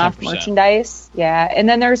 10% off 10%. merchandise. Yeah, and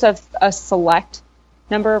then there's a select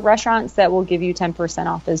number of restaurants that will give you 10%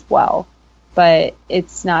 off as well, but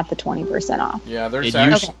it's not the 20% off. Yeah, there's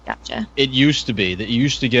Okay, gotcha. It used to be that you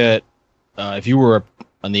used to get, if you were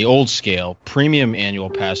on the old scale, premium annual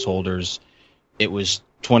pass holders, it was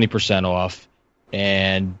 20% off,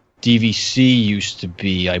 and DVC used to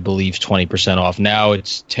be, I believe, 20% off. Now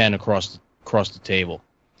it's 10 across the table.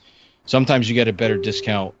 Sometimes you get a better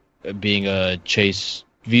discount being a Chase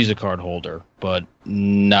Visa card holder, but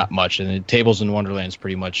not much. And the Tables in Wonderland is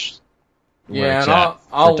pretty much where it's at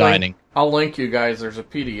for dining. I'll link you guys. There's a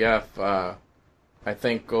PDF, I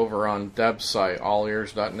think, over on Deb's site,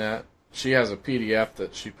 allears.net. She has a PDF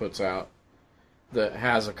that she puts out that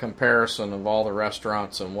has a comparison of all the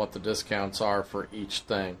restaurants and what the discounts are for each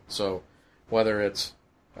thing. So whether it's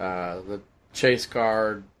the Chase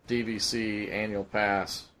card, DVC, annual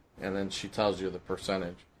pass, and then she tells you the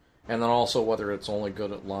percentage. And then also whether it's only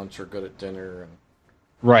good at lunch or good at dinner. And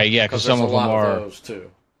Right, yeah, because some of them are. Of those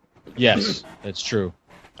too. Yes, that's true.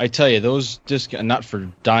 I tell you, those discount, not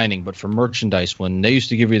for dining, but for merchandise, when they used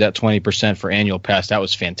to give you that 20% for annual pass, that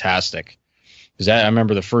was fantastic. Because I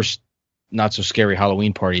remember the first not so scary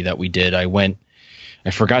Halloween party that we did. I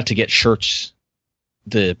forgot to get shirts,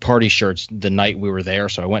 the party shirts, the night we were there.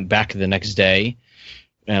 So I went back the next day,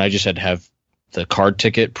 and I just had to have the card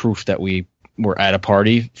ticket proof that we were at a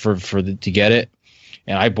party to get it.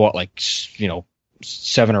 And I bought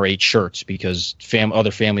 7 or 8 shirts because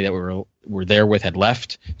other family that we were there with had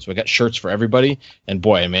left. So I got shirts for everybody. And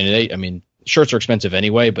boy, I mean, shirts are expensive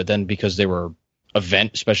anyway, but then because they were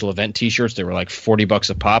special event t-shirts, they were like $40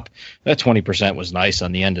 a pop. That 20% was nice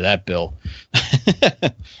on the end of that bill.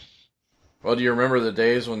 Well, do you remember the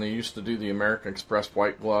days when they used to do the American Express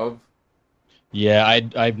white glove? Yeah,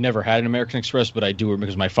 I've never had an American Express, but I do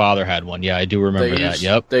because my father had one. Yeah, I do remember that.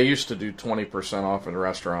 Yep. They used to do 20% off in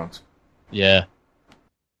restaurants. Yeah.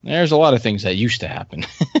 There's a lot of things that used to happen.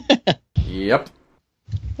 Yep.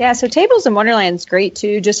 Yeah, so Tables in Wonderland's great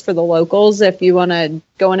too, just for the locals if you want to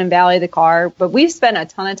go in and valet the car. But we've spent a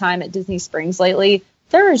ton of time at Disney Springs lately.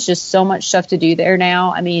 There is just so much stuff to do there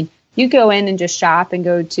now. I mean, you go in and just shop and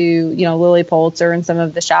go to, Lilly Pulitzer and some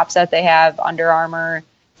of the shops that they have, Under Armour,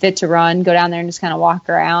 Fit to Run, go down there and just kind of walk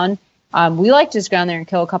around. We like to just go down there and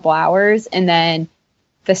kill a couple hours. And then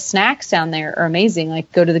the snacks down there are amazing.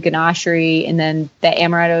 Like go to the Ganachery, and then the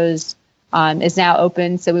Amaretto's is now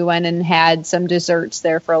open. So we went and had some desserts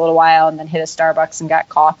there for a little while and then hit a Starbucks and got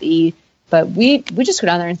coffee. But we just go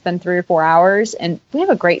down there and spend 3 or 4 hours, and we have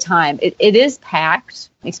a great time. It is packed,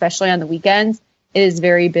 especially on the weekends. It is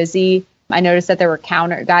very busy. I noticed that there were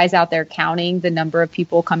guys out there counting the number of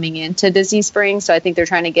people coming into Disney Springs. So I think they're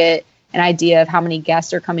trying to get an idea of how many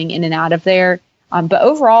guests are coming in and out of there. But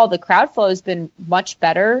overall, the crowd flow has been much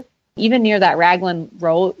better. Even near that Raglan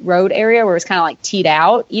Road area where it's kind of like teed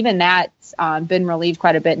out, even that's been relieved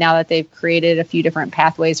quite a bit now that they've created a few different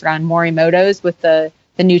pathways around Morimoto's with the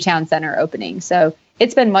Newtown Center opening. So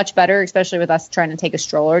it's been much better, especially with us trying to take a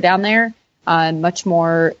stroller down there. Much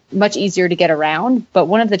easier to get around. But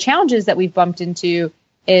one of the challenges that we've bumped into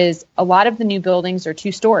is a lot of the new buildings are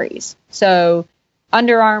 2 stories. So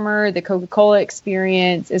Under Armour, the Coca-Cola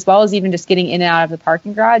experience, as well as even just getting in and out of the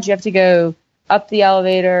parking garage, you have to go up the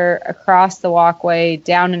elevator, across the walkway,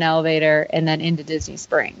 down an elevator, and then into Disney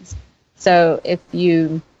Springs. So if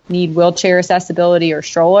you need wheelchair accessibility or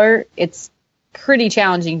stroller, it's pretty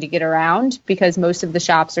challenging to get around because most of the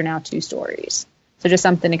shops are now 2 stories. So just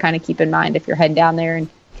something to kind of keep in mind if you're heading down there and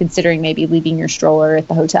considering maybe leaving your stroller at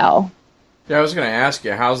the hotel. Yeah, I was going to ask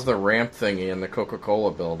you, how's the ramp thingy in the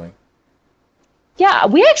Coca-Cola building? Yeah,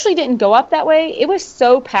 we actually didn't go up that way. It was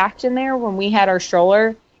so packed in there when we had our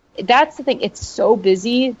stroller. That's the thing. It's so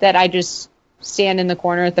busy that I just stand in the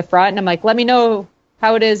corner at the front and I'm like, let me know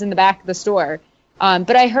how it is in the back of the store.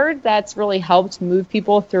 But I heard that's really helped move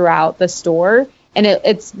people throughout the store. And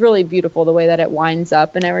it's really beautiful the way that it winds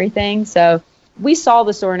up and everything. So we saw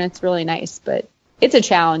the store and it's really nice, but it's a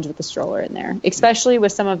challenge with the stroller in there, especially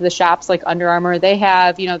with some of the shops like Under Armour. They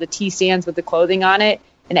have, the T stands with the clothing on it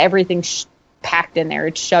and everything's packed in there.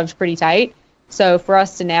 It's shoved pretty tight. So for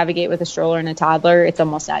us to navigate with a stroller and a toddler, it's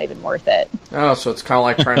almost not even worth it. Oh, so it's kind of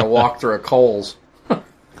like trying to walk through a Kohl's.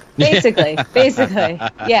 Basically,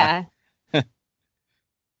 yeah.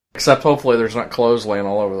 Except hopefully there's not clothes laying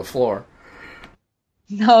all over the floor.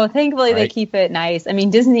 No, thankfully They keep it nice. I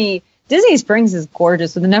mean, Disney Springs is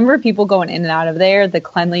gorgeous. So the number of people going in and out of there, the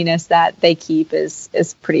cleanliness that they keep is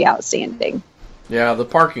pretty outstanding. Yeah, the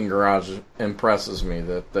parking garage impresses me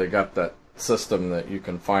that they got that system that you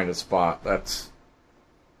can find a spot.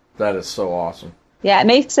 That is so awesome. Yeah, it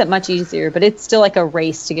makes it much easier, but it's still like a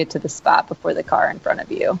race to get to the spot before the car in front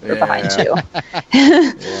of you or behind you.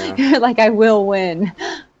 Yeah. You're like, I will win.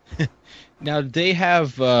 Now, they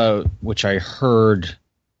have, which I heard,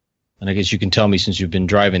 and I guess you can tell me since you've been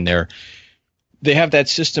driving there, they have that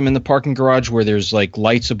system in the parking garage where there's like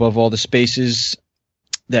lights above all the spaces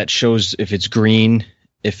that shows if it's green,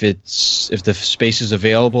 if the space is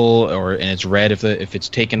available, and it's red if it's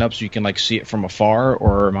taken up, so you can like see it from afar,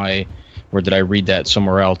 or did I read that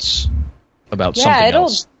somewhere else about something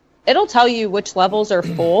else? It'll tell you which levels are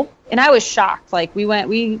full. And I was shocked. Like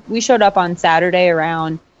we showed up on Saturday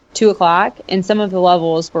around 2:00, and some of the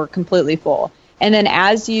levels were completely full. And then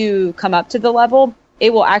as you come up to the level,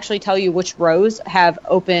 it will actually tell you which rows have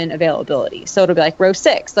open availability. So it'll be like row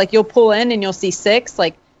 6. Like you'll pull in and you'll see 6,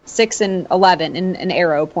 like 6 and 11, and an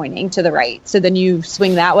arrow pointing to the right. So then you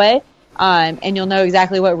swing that way, and you'll know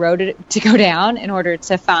exactly what row to go down in order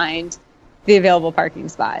to find the available parking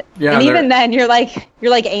spot. Yeah, and even then you're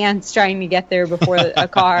like ants trying to get there before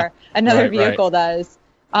another vehicle does.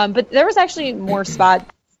 But there was actually more spots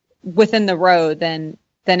within the row than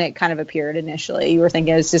it kind of appeared initially. You were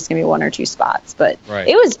thinking it was just gonna be 1 or 2 spots, but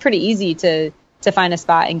it was pretty easy to find a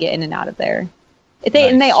spot and get in and out of there.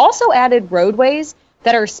 And they also added roadways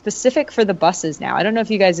that are specific for the buses now. I don't know if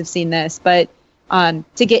you guys have seen this, but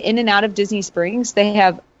to get in and out of Disney Springs, they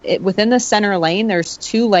have within the center lane, there's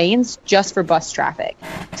 2 lanes just for bus traffic.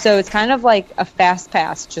 So it's kind of like a fast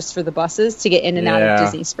pass just for the buses to get in and out of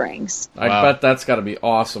Disney Springs. I bet that's got to be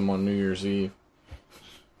awesome on New Year's Eve.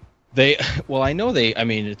 I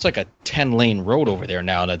mean, it's like a 10-lane road over there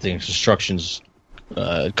now that the construction's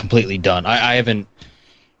completely done. I haven't,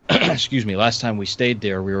 excuse me, last time we stayed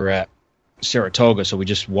there, we were at Saratoga, so we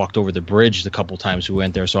just walked over the bridge the couple times we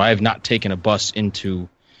went there. So I have not taken a bus into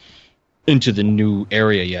the new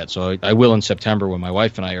area yet. So I will in September when my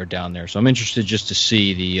wife and I are down there. So I'm interested just to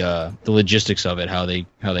see the logistics of it, how they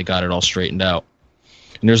got it all straightened out.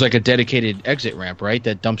 And there's like a dedicated exit ramp, right,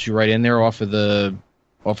 that dumps you right in there off of the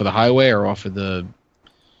highway or off of the.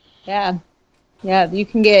 Yeah, you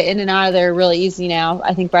can get in and out of there really easy now.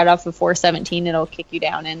 I think right off of 417, it'll kick you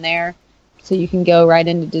down in there, so you can go right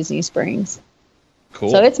into Disney Springs.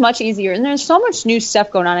 Cool. So it's much easier, and there's so much new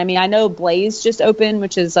stuff going on. I mean, I know Blaze just opened,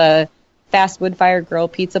 which is a fast wood fire grill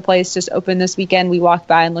pizza place, just opened this weekend. We walked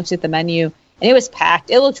by and looked at the menu, and it was packed.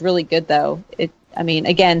 It looked really good, though. I mean,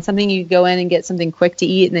 again, something you go in and get something quick to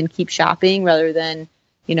eat and then keep shopping rather than,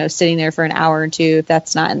 sitting there for an hour or two if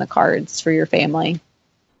that's not in the cards for your family.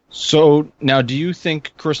 So now, do you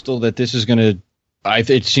think, Crystal, that this is going to?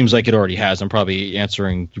 It seems like it already has. You probably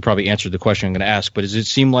answered the question I'm going to ask, but does it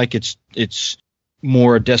seem like it's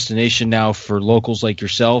more a destination now for locals like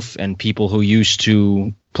yourself and people who used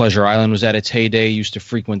to Pleasure Island was at its heyday, used to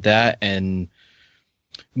frequent that, and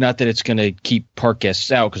not that it's going to keep park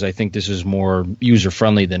guests out, because I think this is more user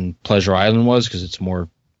friendly than Pleasure Island was, because it's more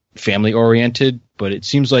family oriented, but it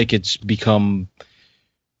seems like it's become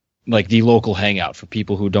like the local hangout for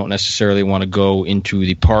people who don't necessarily want to go into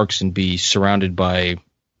the parks and be surrounded by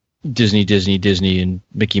Disney and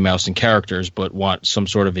Mickey Mouse and characters, but want some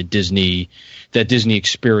sort of Disney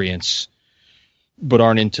experience, but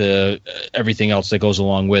aren't into everything else that goes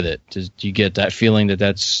along with it. Do you get that feeling that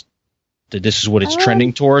this is what it's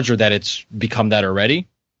trending towards, or that it's become that already?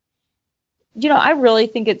 I really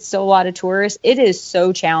think it's still a lot of tourists. It is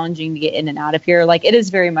so challenging to get in and out of here. Like, it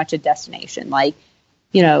is very much a destination. Like,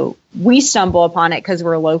 we stumble upon it because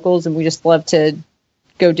we're locals and we just love to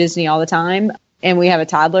go Disney all the time. And we have a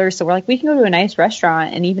toddler, so we're like, we can go to a nice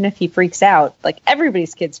restaurant, and even if he freaks out, like,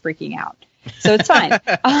 everybody's kid's freaking out, so it's fine.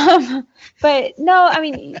 But no, I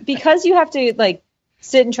mean, because you have to like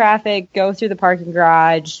sit in traffic, go through the parking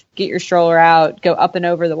garage, get your stroller out, go up and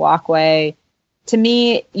over the walkway. To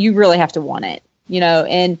me, you really have to want it,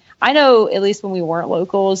 And I know, at least when we weren't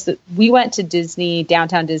locals, that we went to Disney,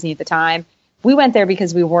 downtown Disney at the time. We went there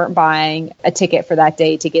because we weren't buying a ticket for that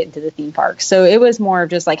day to get into the theme park. So it was more of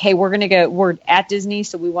just like, hey, we're at Disney,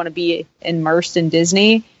 so we want to be immersed in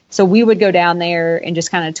Disney. So we would go down there and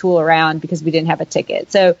just kind of tool around because we didn't have a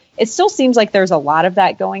ticket. So it still seems like there's a lot of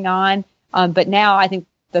that going on. But now I think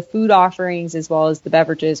the food offerings as well as the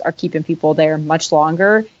beverages are keeping people there much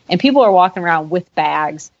longer. And people are walking around with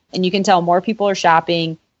bags. And you can tell more people are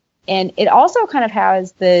shopping. And it also kind of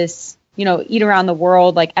has this, eat around the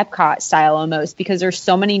world, like Epcot style almost, because there's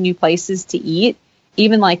so many new places to eat,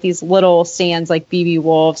 even like these little stands like BB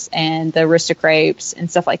Wolf's and the Aristocrapes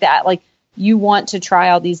and stuff like that. Like, you want to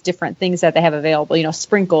try all these different things that they have available,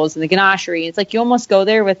 sprinkles and the ganachery. It's like you almost go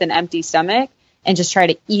there with an empty stomach and just try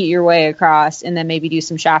to eat your way across and then maybe do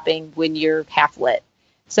some shopping when you're half lit.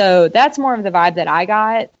 So that's more of the vibe that I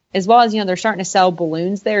got. as well as, they're starting to sell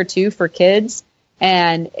balloons there too for kids.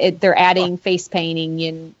 And they're adding face painting,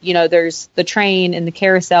 and, there's the train and the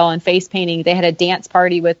carousel and face painting. They had a dance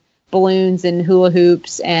party with balloons and hula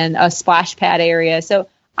hoops and a splash pad area. So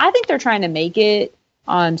I think they're trying to make it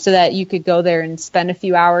so that you could go there and spend a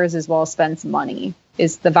few hours as well as spend some money,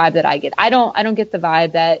 is the vibe that I get. I don't get the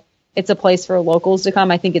vibe that it's a place for locals to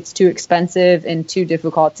come. I think it's too expensive and too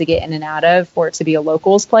difficult to get in and out of for it to be a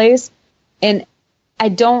locals place. And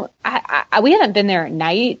we haven't been there at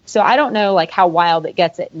night, so I don't know like how wild it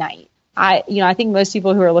gets at night. I think most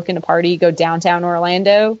people who are looking to party go downtown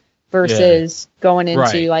Orlando versus going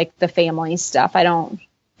into like the family stuff. I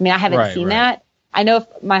haven't seen that. I know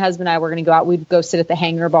if my husband and I were going to go out, we'd go sit at the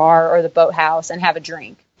Hangar Bar or the Boathouse and have a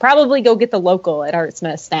drink. Probably go get the local at Heart's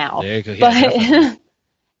Nest now. But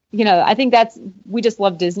I think we just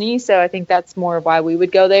love Disney, so I think that's more of why we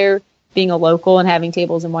would go there, being a local and having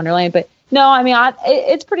tables in Wonderland. But no,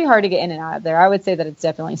 it's pretty hard to get in and out of there. I would say that it's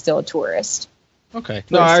definitely still a tourist. Okay.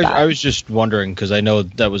 No, I was just wondering because I know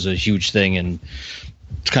that was a huge thing, and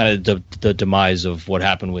it's kind of the demise of what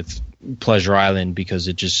happened with Pleasure Island, because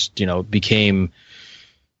it just, became.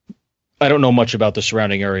 I don't know much about the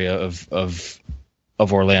surrounding area of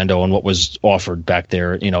Orlando and what was offered back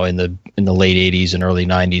there, in the late 80s and early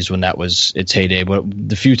 90s when that was its heyday. But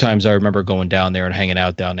the few times I remember going down there and hanging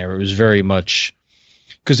out down there, it was very much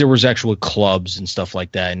because there was actual clubs and stuff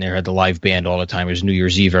like that, and they had the live band all the time. It was New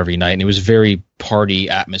Year's Eve every night, and it was very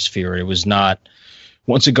party atmosphere. It was not,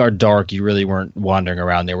 once it got dark, you really weren't wandering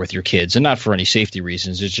around there with your kids, and not for any safety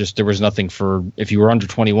reasons. It's just there was nothing for, if you were under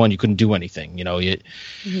 21, you couldn't do anything.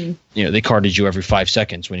 They carded you every 5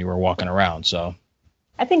 seconds when you were walking around. So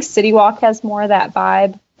I think City Walk has more of that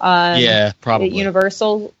vibe. Yeah, probably. At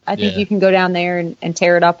Universal, I think you can go down there and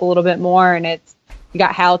tear it up a little bit more, and you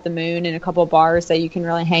got Howl at the Moon and a couple of bars that you can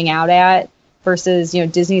really hang out at, versus,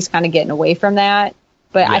 Disney's kind of getting away from that.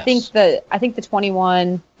 But yes. I think the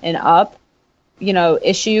 21 and up,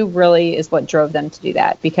 issue really is what drove them to do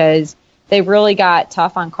that, because they really got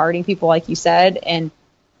tough on carding people, like you said. And,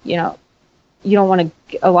 you don't want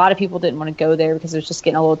to, a lot of people didn't want to go there because it was just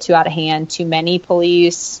getting a little too out of hand, too many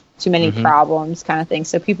police, too many problems kind of thing.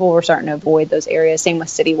 So people were starting to avoid those areas. Same with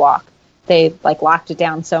City Walk. They locked it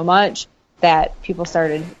down so much that people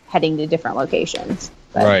started heading to different locations.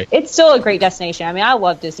 But right. It's still a great destination. I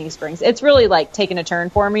love Disney Springs. It's really taken a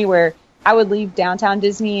turn for me where I would leave downtown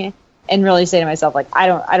Disney and really say to myself, I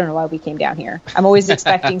don't know why we came down here. I'm always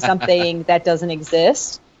expecting something that doesn't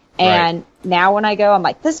exist. And now when I go, I'm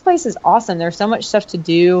like, this place is awesome. There's so much stuff to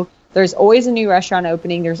do. There's always a new restaurant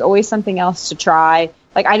opening. There's always something else to try.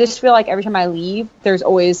 I just feel like every time I leave, there's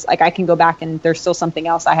always I can go back and there's still something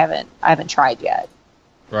else I haven't tried yet.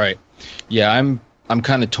 Right. Yeah, I'm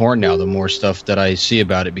kind of torn now the more stuff that I see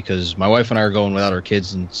about it, because my wife and I are going without our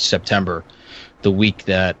kids in September, the week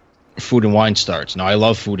that Food and Wine starts. Now, I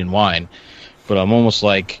love food and wine, but I'm almost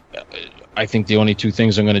I think the only two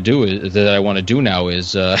things I'm going to do that I want to do now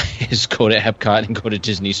is go to Epcot and go to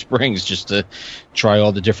Disney Springs just to try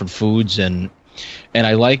all the different foods, and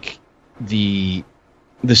I like the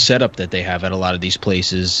setup that they have at a lot of these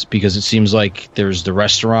places, because it seems like there's the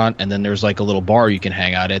restaurant and then there's a little bar you can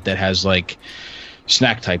hang out at that has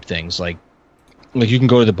snack type things. Like you can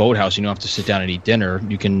go to the Boathouse, you don't have to sit down and eat dinner.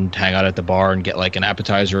 You can hang out at the bar and get an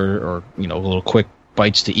appetizer or a little quick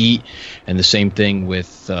bites to eat. And the same thing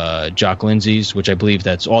with Jock Lindsay's, which I believe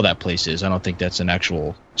that's all that place is. I don't think that's an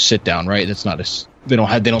actual sit down, right? That's not they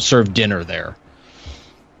don't serve dinner there.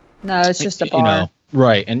 No, it's just a bar.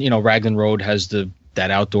 Right. And Raglan Road has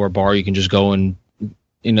that outdoor bar. You can just go and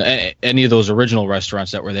any of those original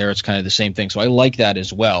restaurants that were there, it's kind of the same thing. So I like that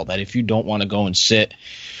as well, that if you don't want to go and sit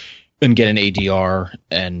and get an ADR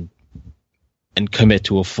and commit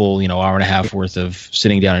to a full, hour and a half worth of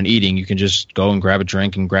sitting down and eating, you can just go and grab a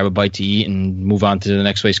drink and grab a bite to eat and move on to the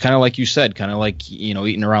next place. Kind of like you said, kind of like,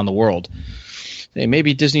 eating around the world. Hey,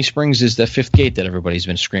 maybe Disney Springs is the fifth gate that everybody's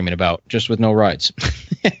been screaming about, just with no rides.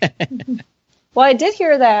 Well, I did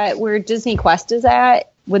hear that where Disney Quest is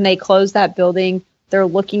at, when they close that building, they're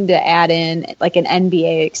looking to add in an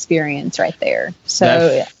NBA experience right there.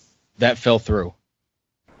 So that fell through.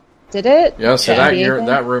 Did it? Yeah, so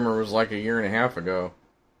that rumor was a year and a half ago.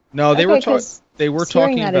 No, they were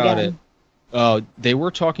talking about it. They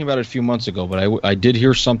were talking about it a few months ago, but I did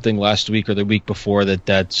hear something last week or the week before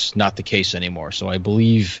that's not the case anymore. So I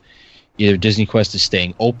believe either Disney Quest is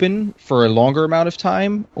staying open for a longer amount of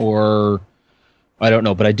time, or I don't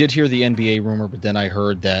know. But I did hear the NBA rumor, but then I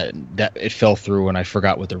heard that it fell through, and I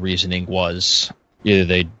forgot what the reasoning was. Either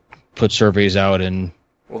they put surveys out and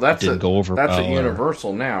didn't go over. That's at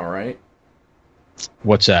Universal now, right?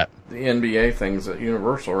 What's that? The NBA thing's at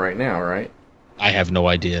Universal right now, right? I have no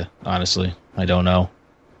idea, honestly. I don't know.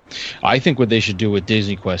 I think what they should do with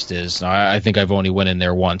Disney Quest is, I think I've only went in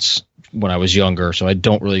there once when I was younger, so I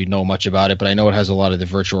don't really know much about it, but I know it has a lot of the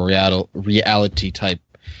virtual reality type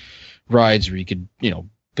rides where you could,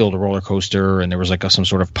 build a roller coaster, and there was like some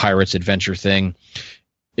sort of pirates adventure thing.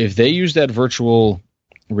 If they use that virtual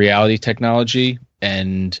reality technology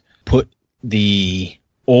and put the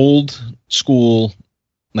old school,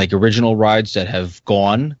 like original rides that have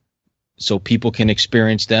gone, so people can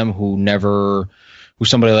experience them who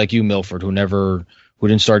somebody like you, Milford, who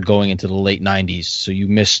didn't start going into the late 90s. So you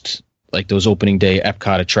missed like those opening day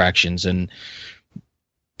Epcot attractions and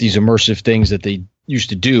these immersive things that they used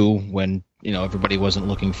to do when, everybody wasn't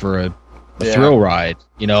looking for a thrill ride.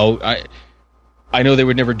 I know they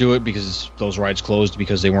would never do it because those rides closed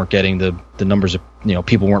because they weren't getting the numbers of,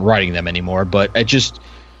 people weren't riding them anymore. But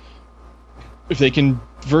if they can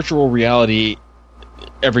virtual reality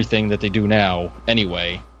everything that they do now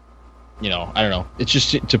anyway, I don't know. It's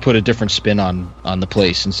just to put a different spin on the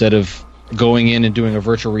place instead of going in and doing a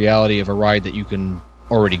virtual reality of a ride that you can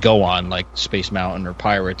already go on, like Space Mountain or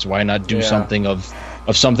Pirates. Why not do something of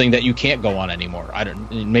something that you can't go on anymore?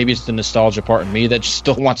 Maybe it's the nostalgia part of me that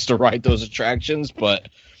still wants to ride those attractions, but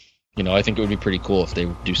I think it would be pretty cool if they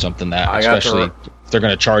would do something that, especially if they're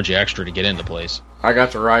going to charge you extra to get into place. I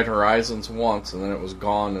got to ride Horizons once, and then it was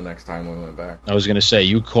gone the next time we went back. I was going to say,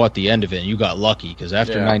 you caught the end of it, and you got lucky, because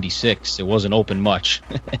after 96, it wasn't open much.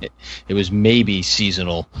 It was maybe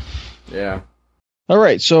seasonal. Yeah. All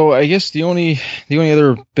right, so I guess the only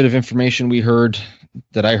other bit of information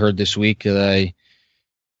that I heard this week that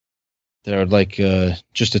I would like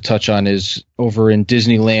just to touch on is over in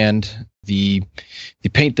Disneyland, the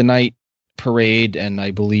Paint the Night parade, and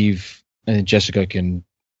I believe, and Jessica can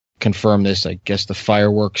confirm this, I guess the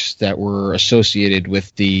fireworks that were associated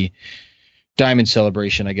with the Diamond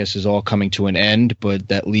Celebration, I guess, is all coming to an end, but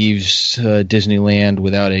that leaves Disneyland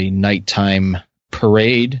without a nighttime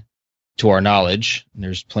parade, to our knowledge. And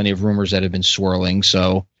there's plenty of rumors that have been swirling,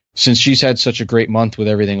 so since she's had such a great month with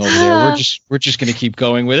everything over there, we're just going to keep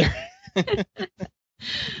going with her.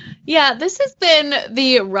 Yeah, this has been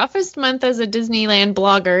the roughest month as a Disneyland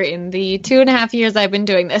blogger in the 2.5 years I've been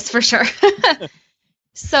doing this, for sure.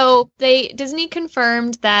 So Disney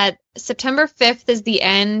confirmed that September 5th is the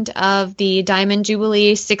end of the Diamond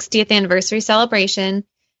Jubilee 60th anniversary celebration.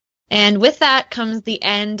 And with that comes the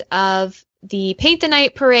end of the Paint the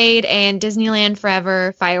Night parade and Disneyland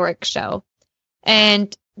Forever fireworks show.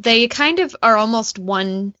 And they kind of are almost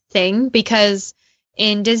one thing, because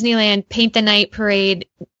in Disneyland, Paint the Night parade,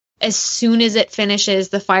 as soon as it finishes,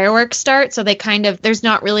 the fireworks start. So there's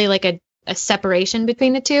not really like a separation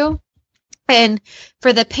between the two. And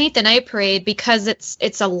for the Paint the Night parade, because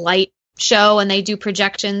it's a light show and they do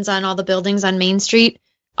projections on all the buildings on Main Street,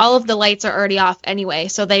 all of the lights are already off anyway.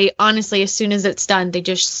 So they honestly, as soon as it's done, they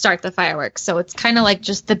just start the fireworks. So it's kind of like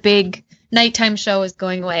just the big nighttime show is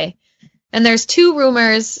going away. And there's two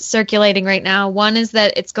rumors circulating right now. One is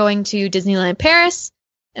that it's going to Disneyland Paris,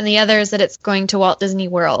 and the other is that it's going to Walt Disney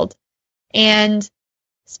World. And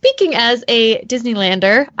speaking as a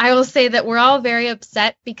Disneylander, I will say that we're all very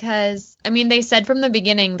upset because, they said from the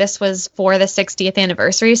beginning this was for the 60th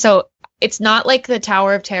anniversary, so it's not like the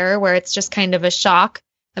Tower of Terror where it's just kind of a shock.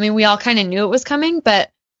 We all kind of knew it was coming, but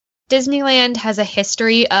Disneyland has a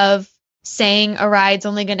history of saying a ride's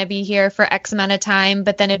only going to be here for X amount of time,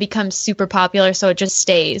 but then it becomes super popular, so it just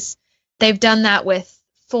stays. They've done that with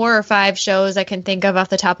 4 or 5 shows I can think of off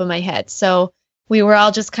the top of my head. So we were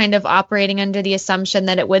all just kind of operating under the assumption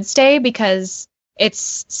that it would stay because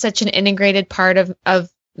it's such an integrated part of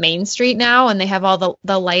Main Street now, and they have all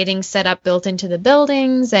the lighting set up built into the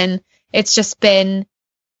buildings, and it's just been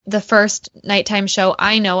the first nighttime show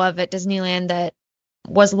I know of at Disneyland that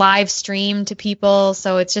was live streamed to people.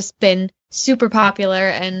 So it's just been super popular,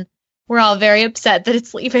 and we're all very upset that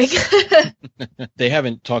it's leaving. They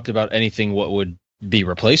haven't talked about anything what would be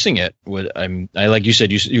replacing it. Like you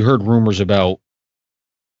said, you heard rumors about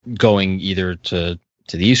going either to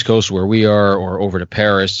the East Coast where we are or over to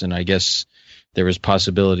Paris, and I guess there was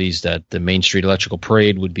possibilities that the Main Street Electrical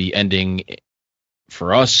Parade would be ending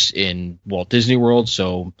for us in Walt Disney World.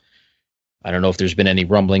 So I don't know if there's been any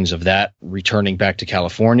rumblings of that returning back to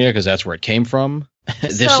California, because that's where it came from.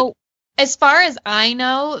 So as far as I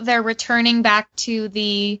know, they're returning back to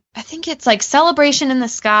I think it's like Celebration in the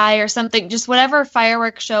Sky or something, just whatever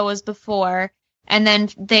fireworks show was before. And then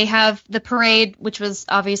they have the parade, which was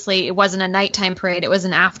obviously, it wasn't a nighttime parade. It was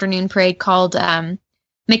an afternoon parade called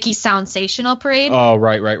Mickey's Soundsational Parade. Oh,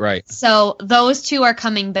 right. So those two are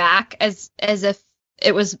coming back as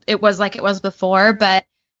it was like it was before, but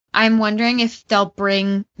I'm wondering if they'll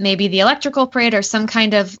bring maybe the electrical parade or some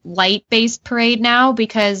kind of light-based parade now,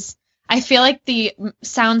 because I feel like the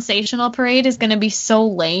Soundsational parade is going to be so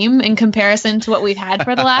lame in comparison to what we've had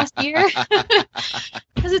for the last year.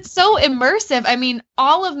 Because it's so immersive. I mean,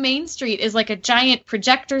 all of Main Street is like a giant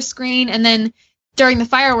projector screen, and then during the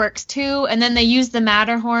fireworks too, and then they use the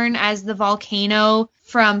Matterhorn as the volcano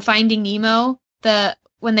from Finding Nemo,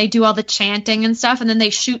 when they do all the chanting and stuff, and then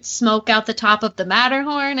they shoot smoke out the top of the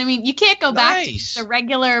Matterhorn. I mean, you can't go back to the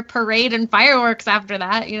regular parade and fireworks after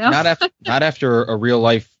that, you know? Not after a real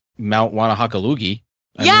life Mount Wanahakalugi.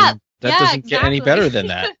 I mean, that doesn't get any better than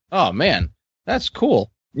that. Oh man, that's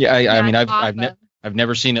cool. Yeah, I mean, I've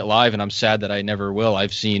never seen it live, and I'm sad that I never will.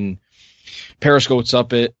 I've seen periscopes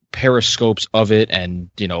of it,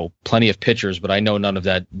 and plenty of pictures, but I know none of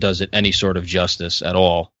that does it any sort of justice at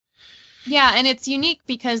all. Yeah, and it's unique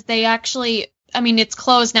because they actually, I mean, it's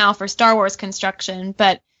closed now for Star Wars construction,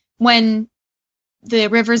 but when the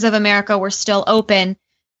Rivers of America were still open,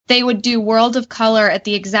 they would do Fantasmic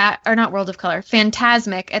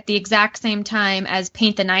at the exact same time as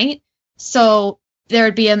Paint the Night. So there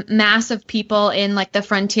would be a mass of people in like the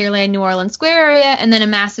Frontierland New Orleans Square area, and then a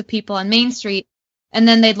mass of people on Main Street. And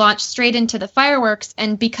then they'd launch straight into the fireworks.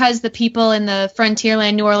 And because the people in the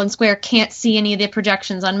Frontierland New Orleans Square can't see any of the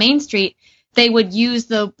projections on Main Street, they would use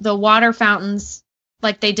the water fountains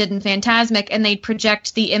like they did in Fantasmic, and they'd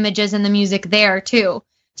project the images and the music there too.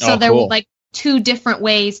 So there were like two different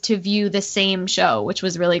ways to view the same show, which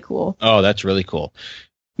was really cool. Oh, that's really cool.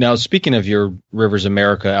 Now, speaking of your Rivers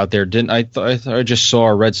America out there, I just saw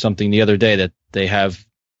or read something the other day that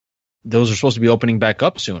those are supposed to be opening back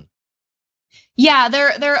up soon. Yeah,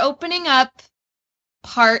 they're opening up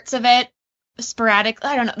parts of it sporadic.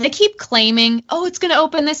 I don't know. They keep claiming, it's going to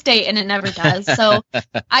open this date, and it never does. So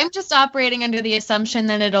I'm just operating under the assumption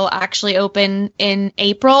that it'll actually open in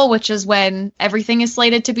April, which is when everything is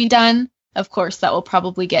slated to be done. Of course, that will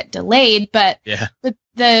probably get delayed, but yeah.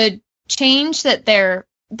 The change that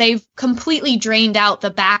they've completely drained out the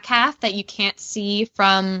back half that you can't see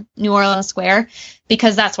from New Orleans Square,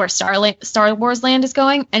 because that's where Star Wars Land is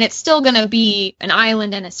going. And it's still going to be an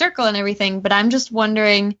island and a circle and everything, but I'm just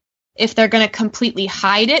wondering if they're going to completely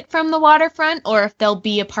hide it from the waterfront, or if they'll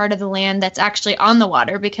be a part of the land that's actually on the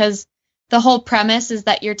water, because the whole premise is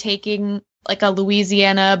that you're taking like a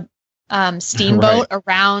Louisiana steamboat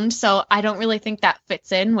around. So I don't really think that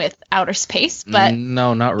fits in with outer space, but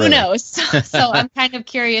no, not really. Who knows? So I'm kind of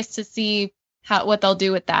curious to see what they'll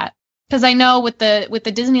do with that. Because I know with the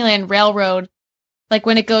Disneyland Railroad, like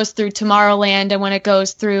when it goes through Tomorrowland and when it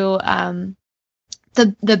goes through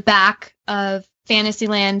the back of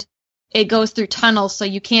Fantasyland, it goes through tunnels, so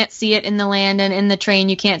you can't see it in the land, and in the train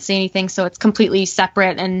you can't see anything, so it's completely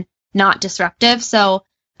separate and not disruptive. So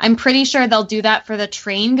I'm pretty sure they'll do that for the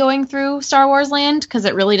train going through Star Wars Land, because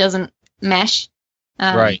it really doesn't mesh.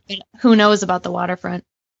 Right. Who knows about the waterfront?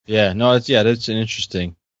 Yeah, no, that's an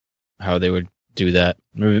interesting how they would do that.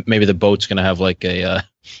 Maybe the boat's going to have like a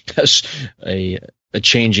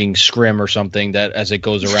changing scrim or something that as it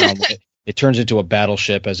goes around, it turns into a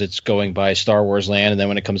battleship as it's going by Star Wars Land, and then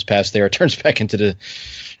when it comes past there, it turns back into the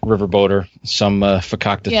riverboat or some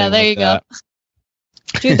fakakta thing. Yeah, there you go.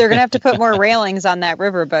 Dude, they're going to have to put more railings on that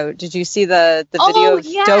riverboat. Did you see the video of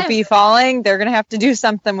Dopey falling? They're going to have to do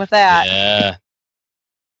something with that. Yeah.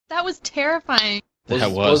 That was terrifying.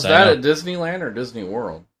 Was that at Disneyland or Disney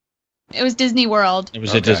World? It was Disney World. It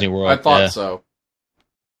was at Disney World. I thought so.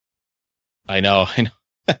 I know.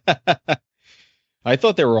 I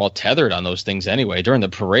thought they were all tethered on those things anyway. During the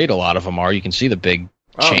parade, a lot of them are. You can see the big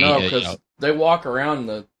chain. Oh, no, because they walk around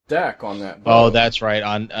the deck on that boat. Oh, that's right.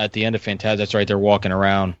 At the end of Fantasmic, that's right. They're walking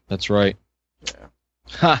around. That's right. Yeah.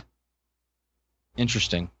 Ha.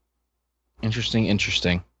 Interesting.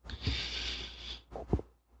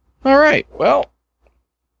 All right. Well,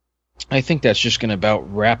 I think that's just going to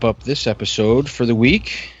about wrap up this episode for the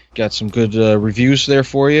week. Got some good reviews there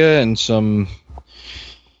for you, and some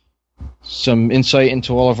insight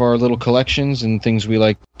into all of our little collections and things we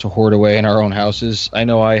like to hoard away in our own houses. I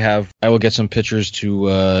know I will get some pictures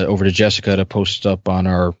over to Jessica to post up on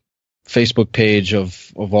our Facebook page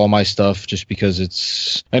of all my stuff, just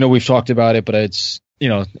because I know we've talked about it, but it's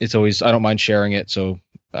always, I don't mind sharing it. So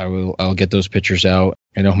I'll get those pictures out.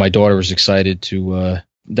 I know my daughter was excited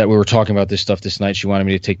that we were talking about this stuff this night. She wanted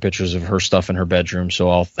me to take pictures of her stuff in her bedroom. So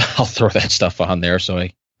I'll throw that stuff on there so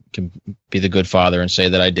I can be the good father and say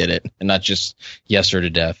that I did it and not just yes her to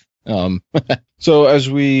death. So as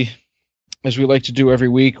we like to do every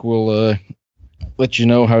week, we'll let you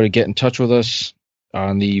know how to get in touch with us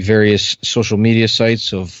on the various social media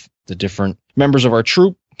sites of the different members of our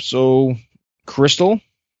troupe. So, Crystal?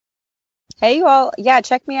 Hey, you all. Yeah,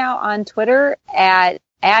 check me out on Twitter at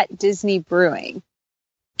Disney Brewing.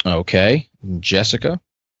 Okay. Jessica?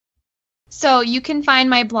 So you can find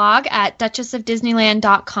my blog at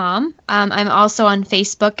duchessofdisneyland.com. I'm also on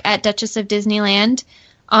Facebook at Duchess of Disneyland.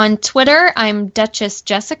 On Twitter, I'm Duchess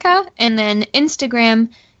Jessica. And then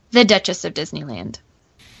Instagram, The Duchess of Disneyland.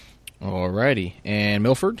 Alrighty. And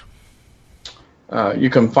Milford? You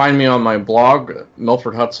can find me on my blog,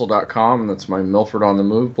 milfordhutzel.com. That's my Milford on the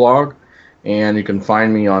Move blog. And you can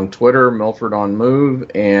find me on Twitter, Milford on Move,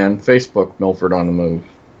 and Facebook, Milford on the Move.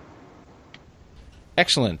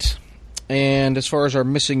 Excellent. And as far as our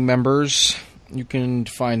missing members, you can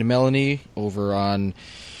find Melanie over on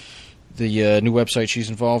the new website she's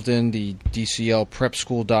involved in, the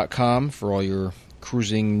DCLPrepSchool.com, for all your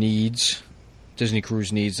cruising needs, Disney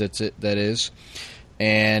cruise needs, that is.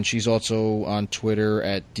 And she's also on Twitter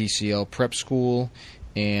at DCL Prep School,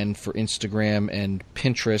 and for Instagram and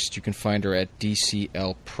Pinterest, you can find her at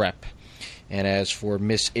DCL Prep. And as for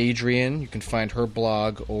Miss Adrian, you can find her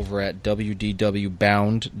blog over at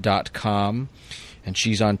wdwbound.com. And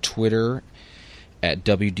she's on Twitter at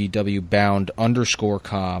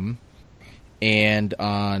wdwbound_com. And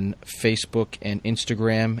on Facebook and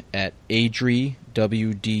Instagram at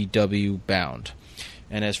AdriWDWBound.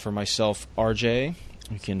 And as for myself, RJ,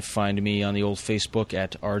 you can find me on the old Facebook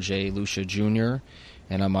at RJ Lucia Jr.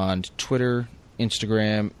 And I'm on Twitter,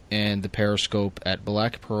 Instagram, and the Periscope at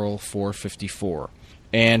BlackPearl454.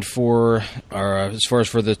 And for our, as far as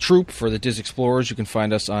for the troupe, for the Diz Explorers, you can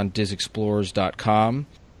find us on DizExplorers.com.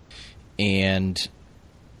 And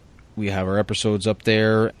we have our episodes up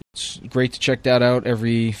there. It's great to check that out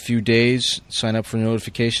every few days. Sign up for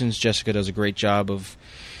notifications. Jessica does a great job of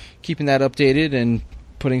keeping that updated and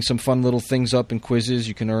putting some fun little things up and quizzes.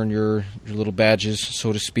 You can earn your little badges,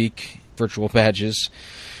 so to speak, virtual badges,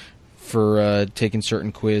 for taking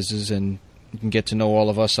certain quizzes, and you can get to know all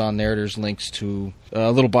of us on there. There's links to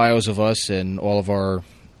little bios of us and all of our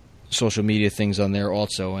social media things on there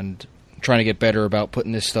also, and I'm trying to get better about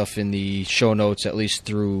putting this stuff in the show notes, at least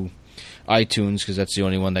through iTunes, because that's the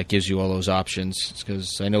only one that gives you all those options.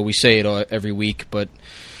 Because I know we say it every week, but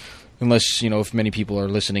unless, if many people are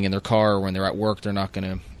listening in their car or when they're at work, they're not going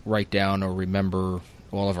to write down or remember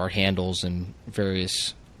all of our handles and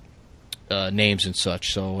various names and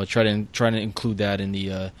such. So I try to include that in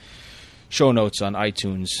the show notes on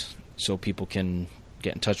iTunes so people can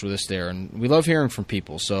get in touch with us there. And we love hearing from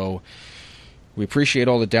people, so we appreciate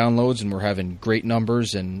all the downloads, and we're having great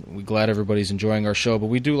numbers, and we're glad everybody's enjoying our show. But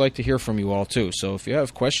we do like to hear from you all too. So if you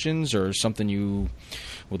have questions or something you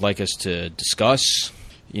would like us to discuss,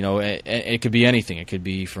 it could be anything. It could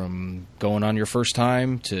be from going on your first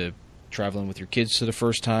time to traveling with your kids to the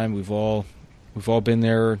first time. We've all been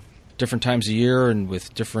there different times a year, and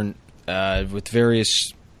with different with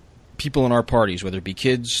various people in our parties, whether it be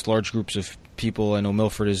kids, large groups of people. I know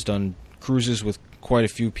Milford has done cruises with quite a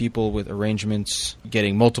few people, with arrangements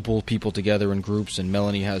getting multiple people together in groups, and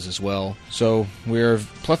Melanie has as well. So we're a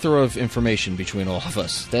plethora of information between all of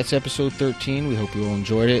us. That's episode 13. We hope you all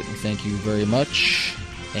enjoyed it. Thank you very much,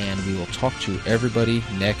 and we will talk to everybody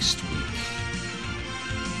next week.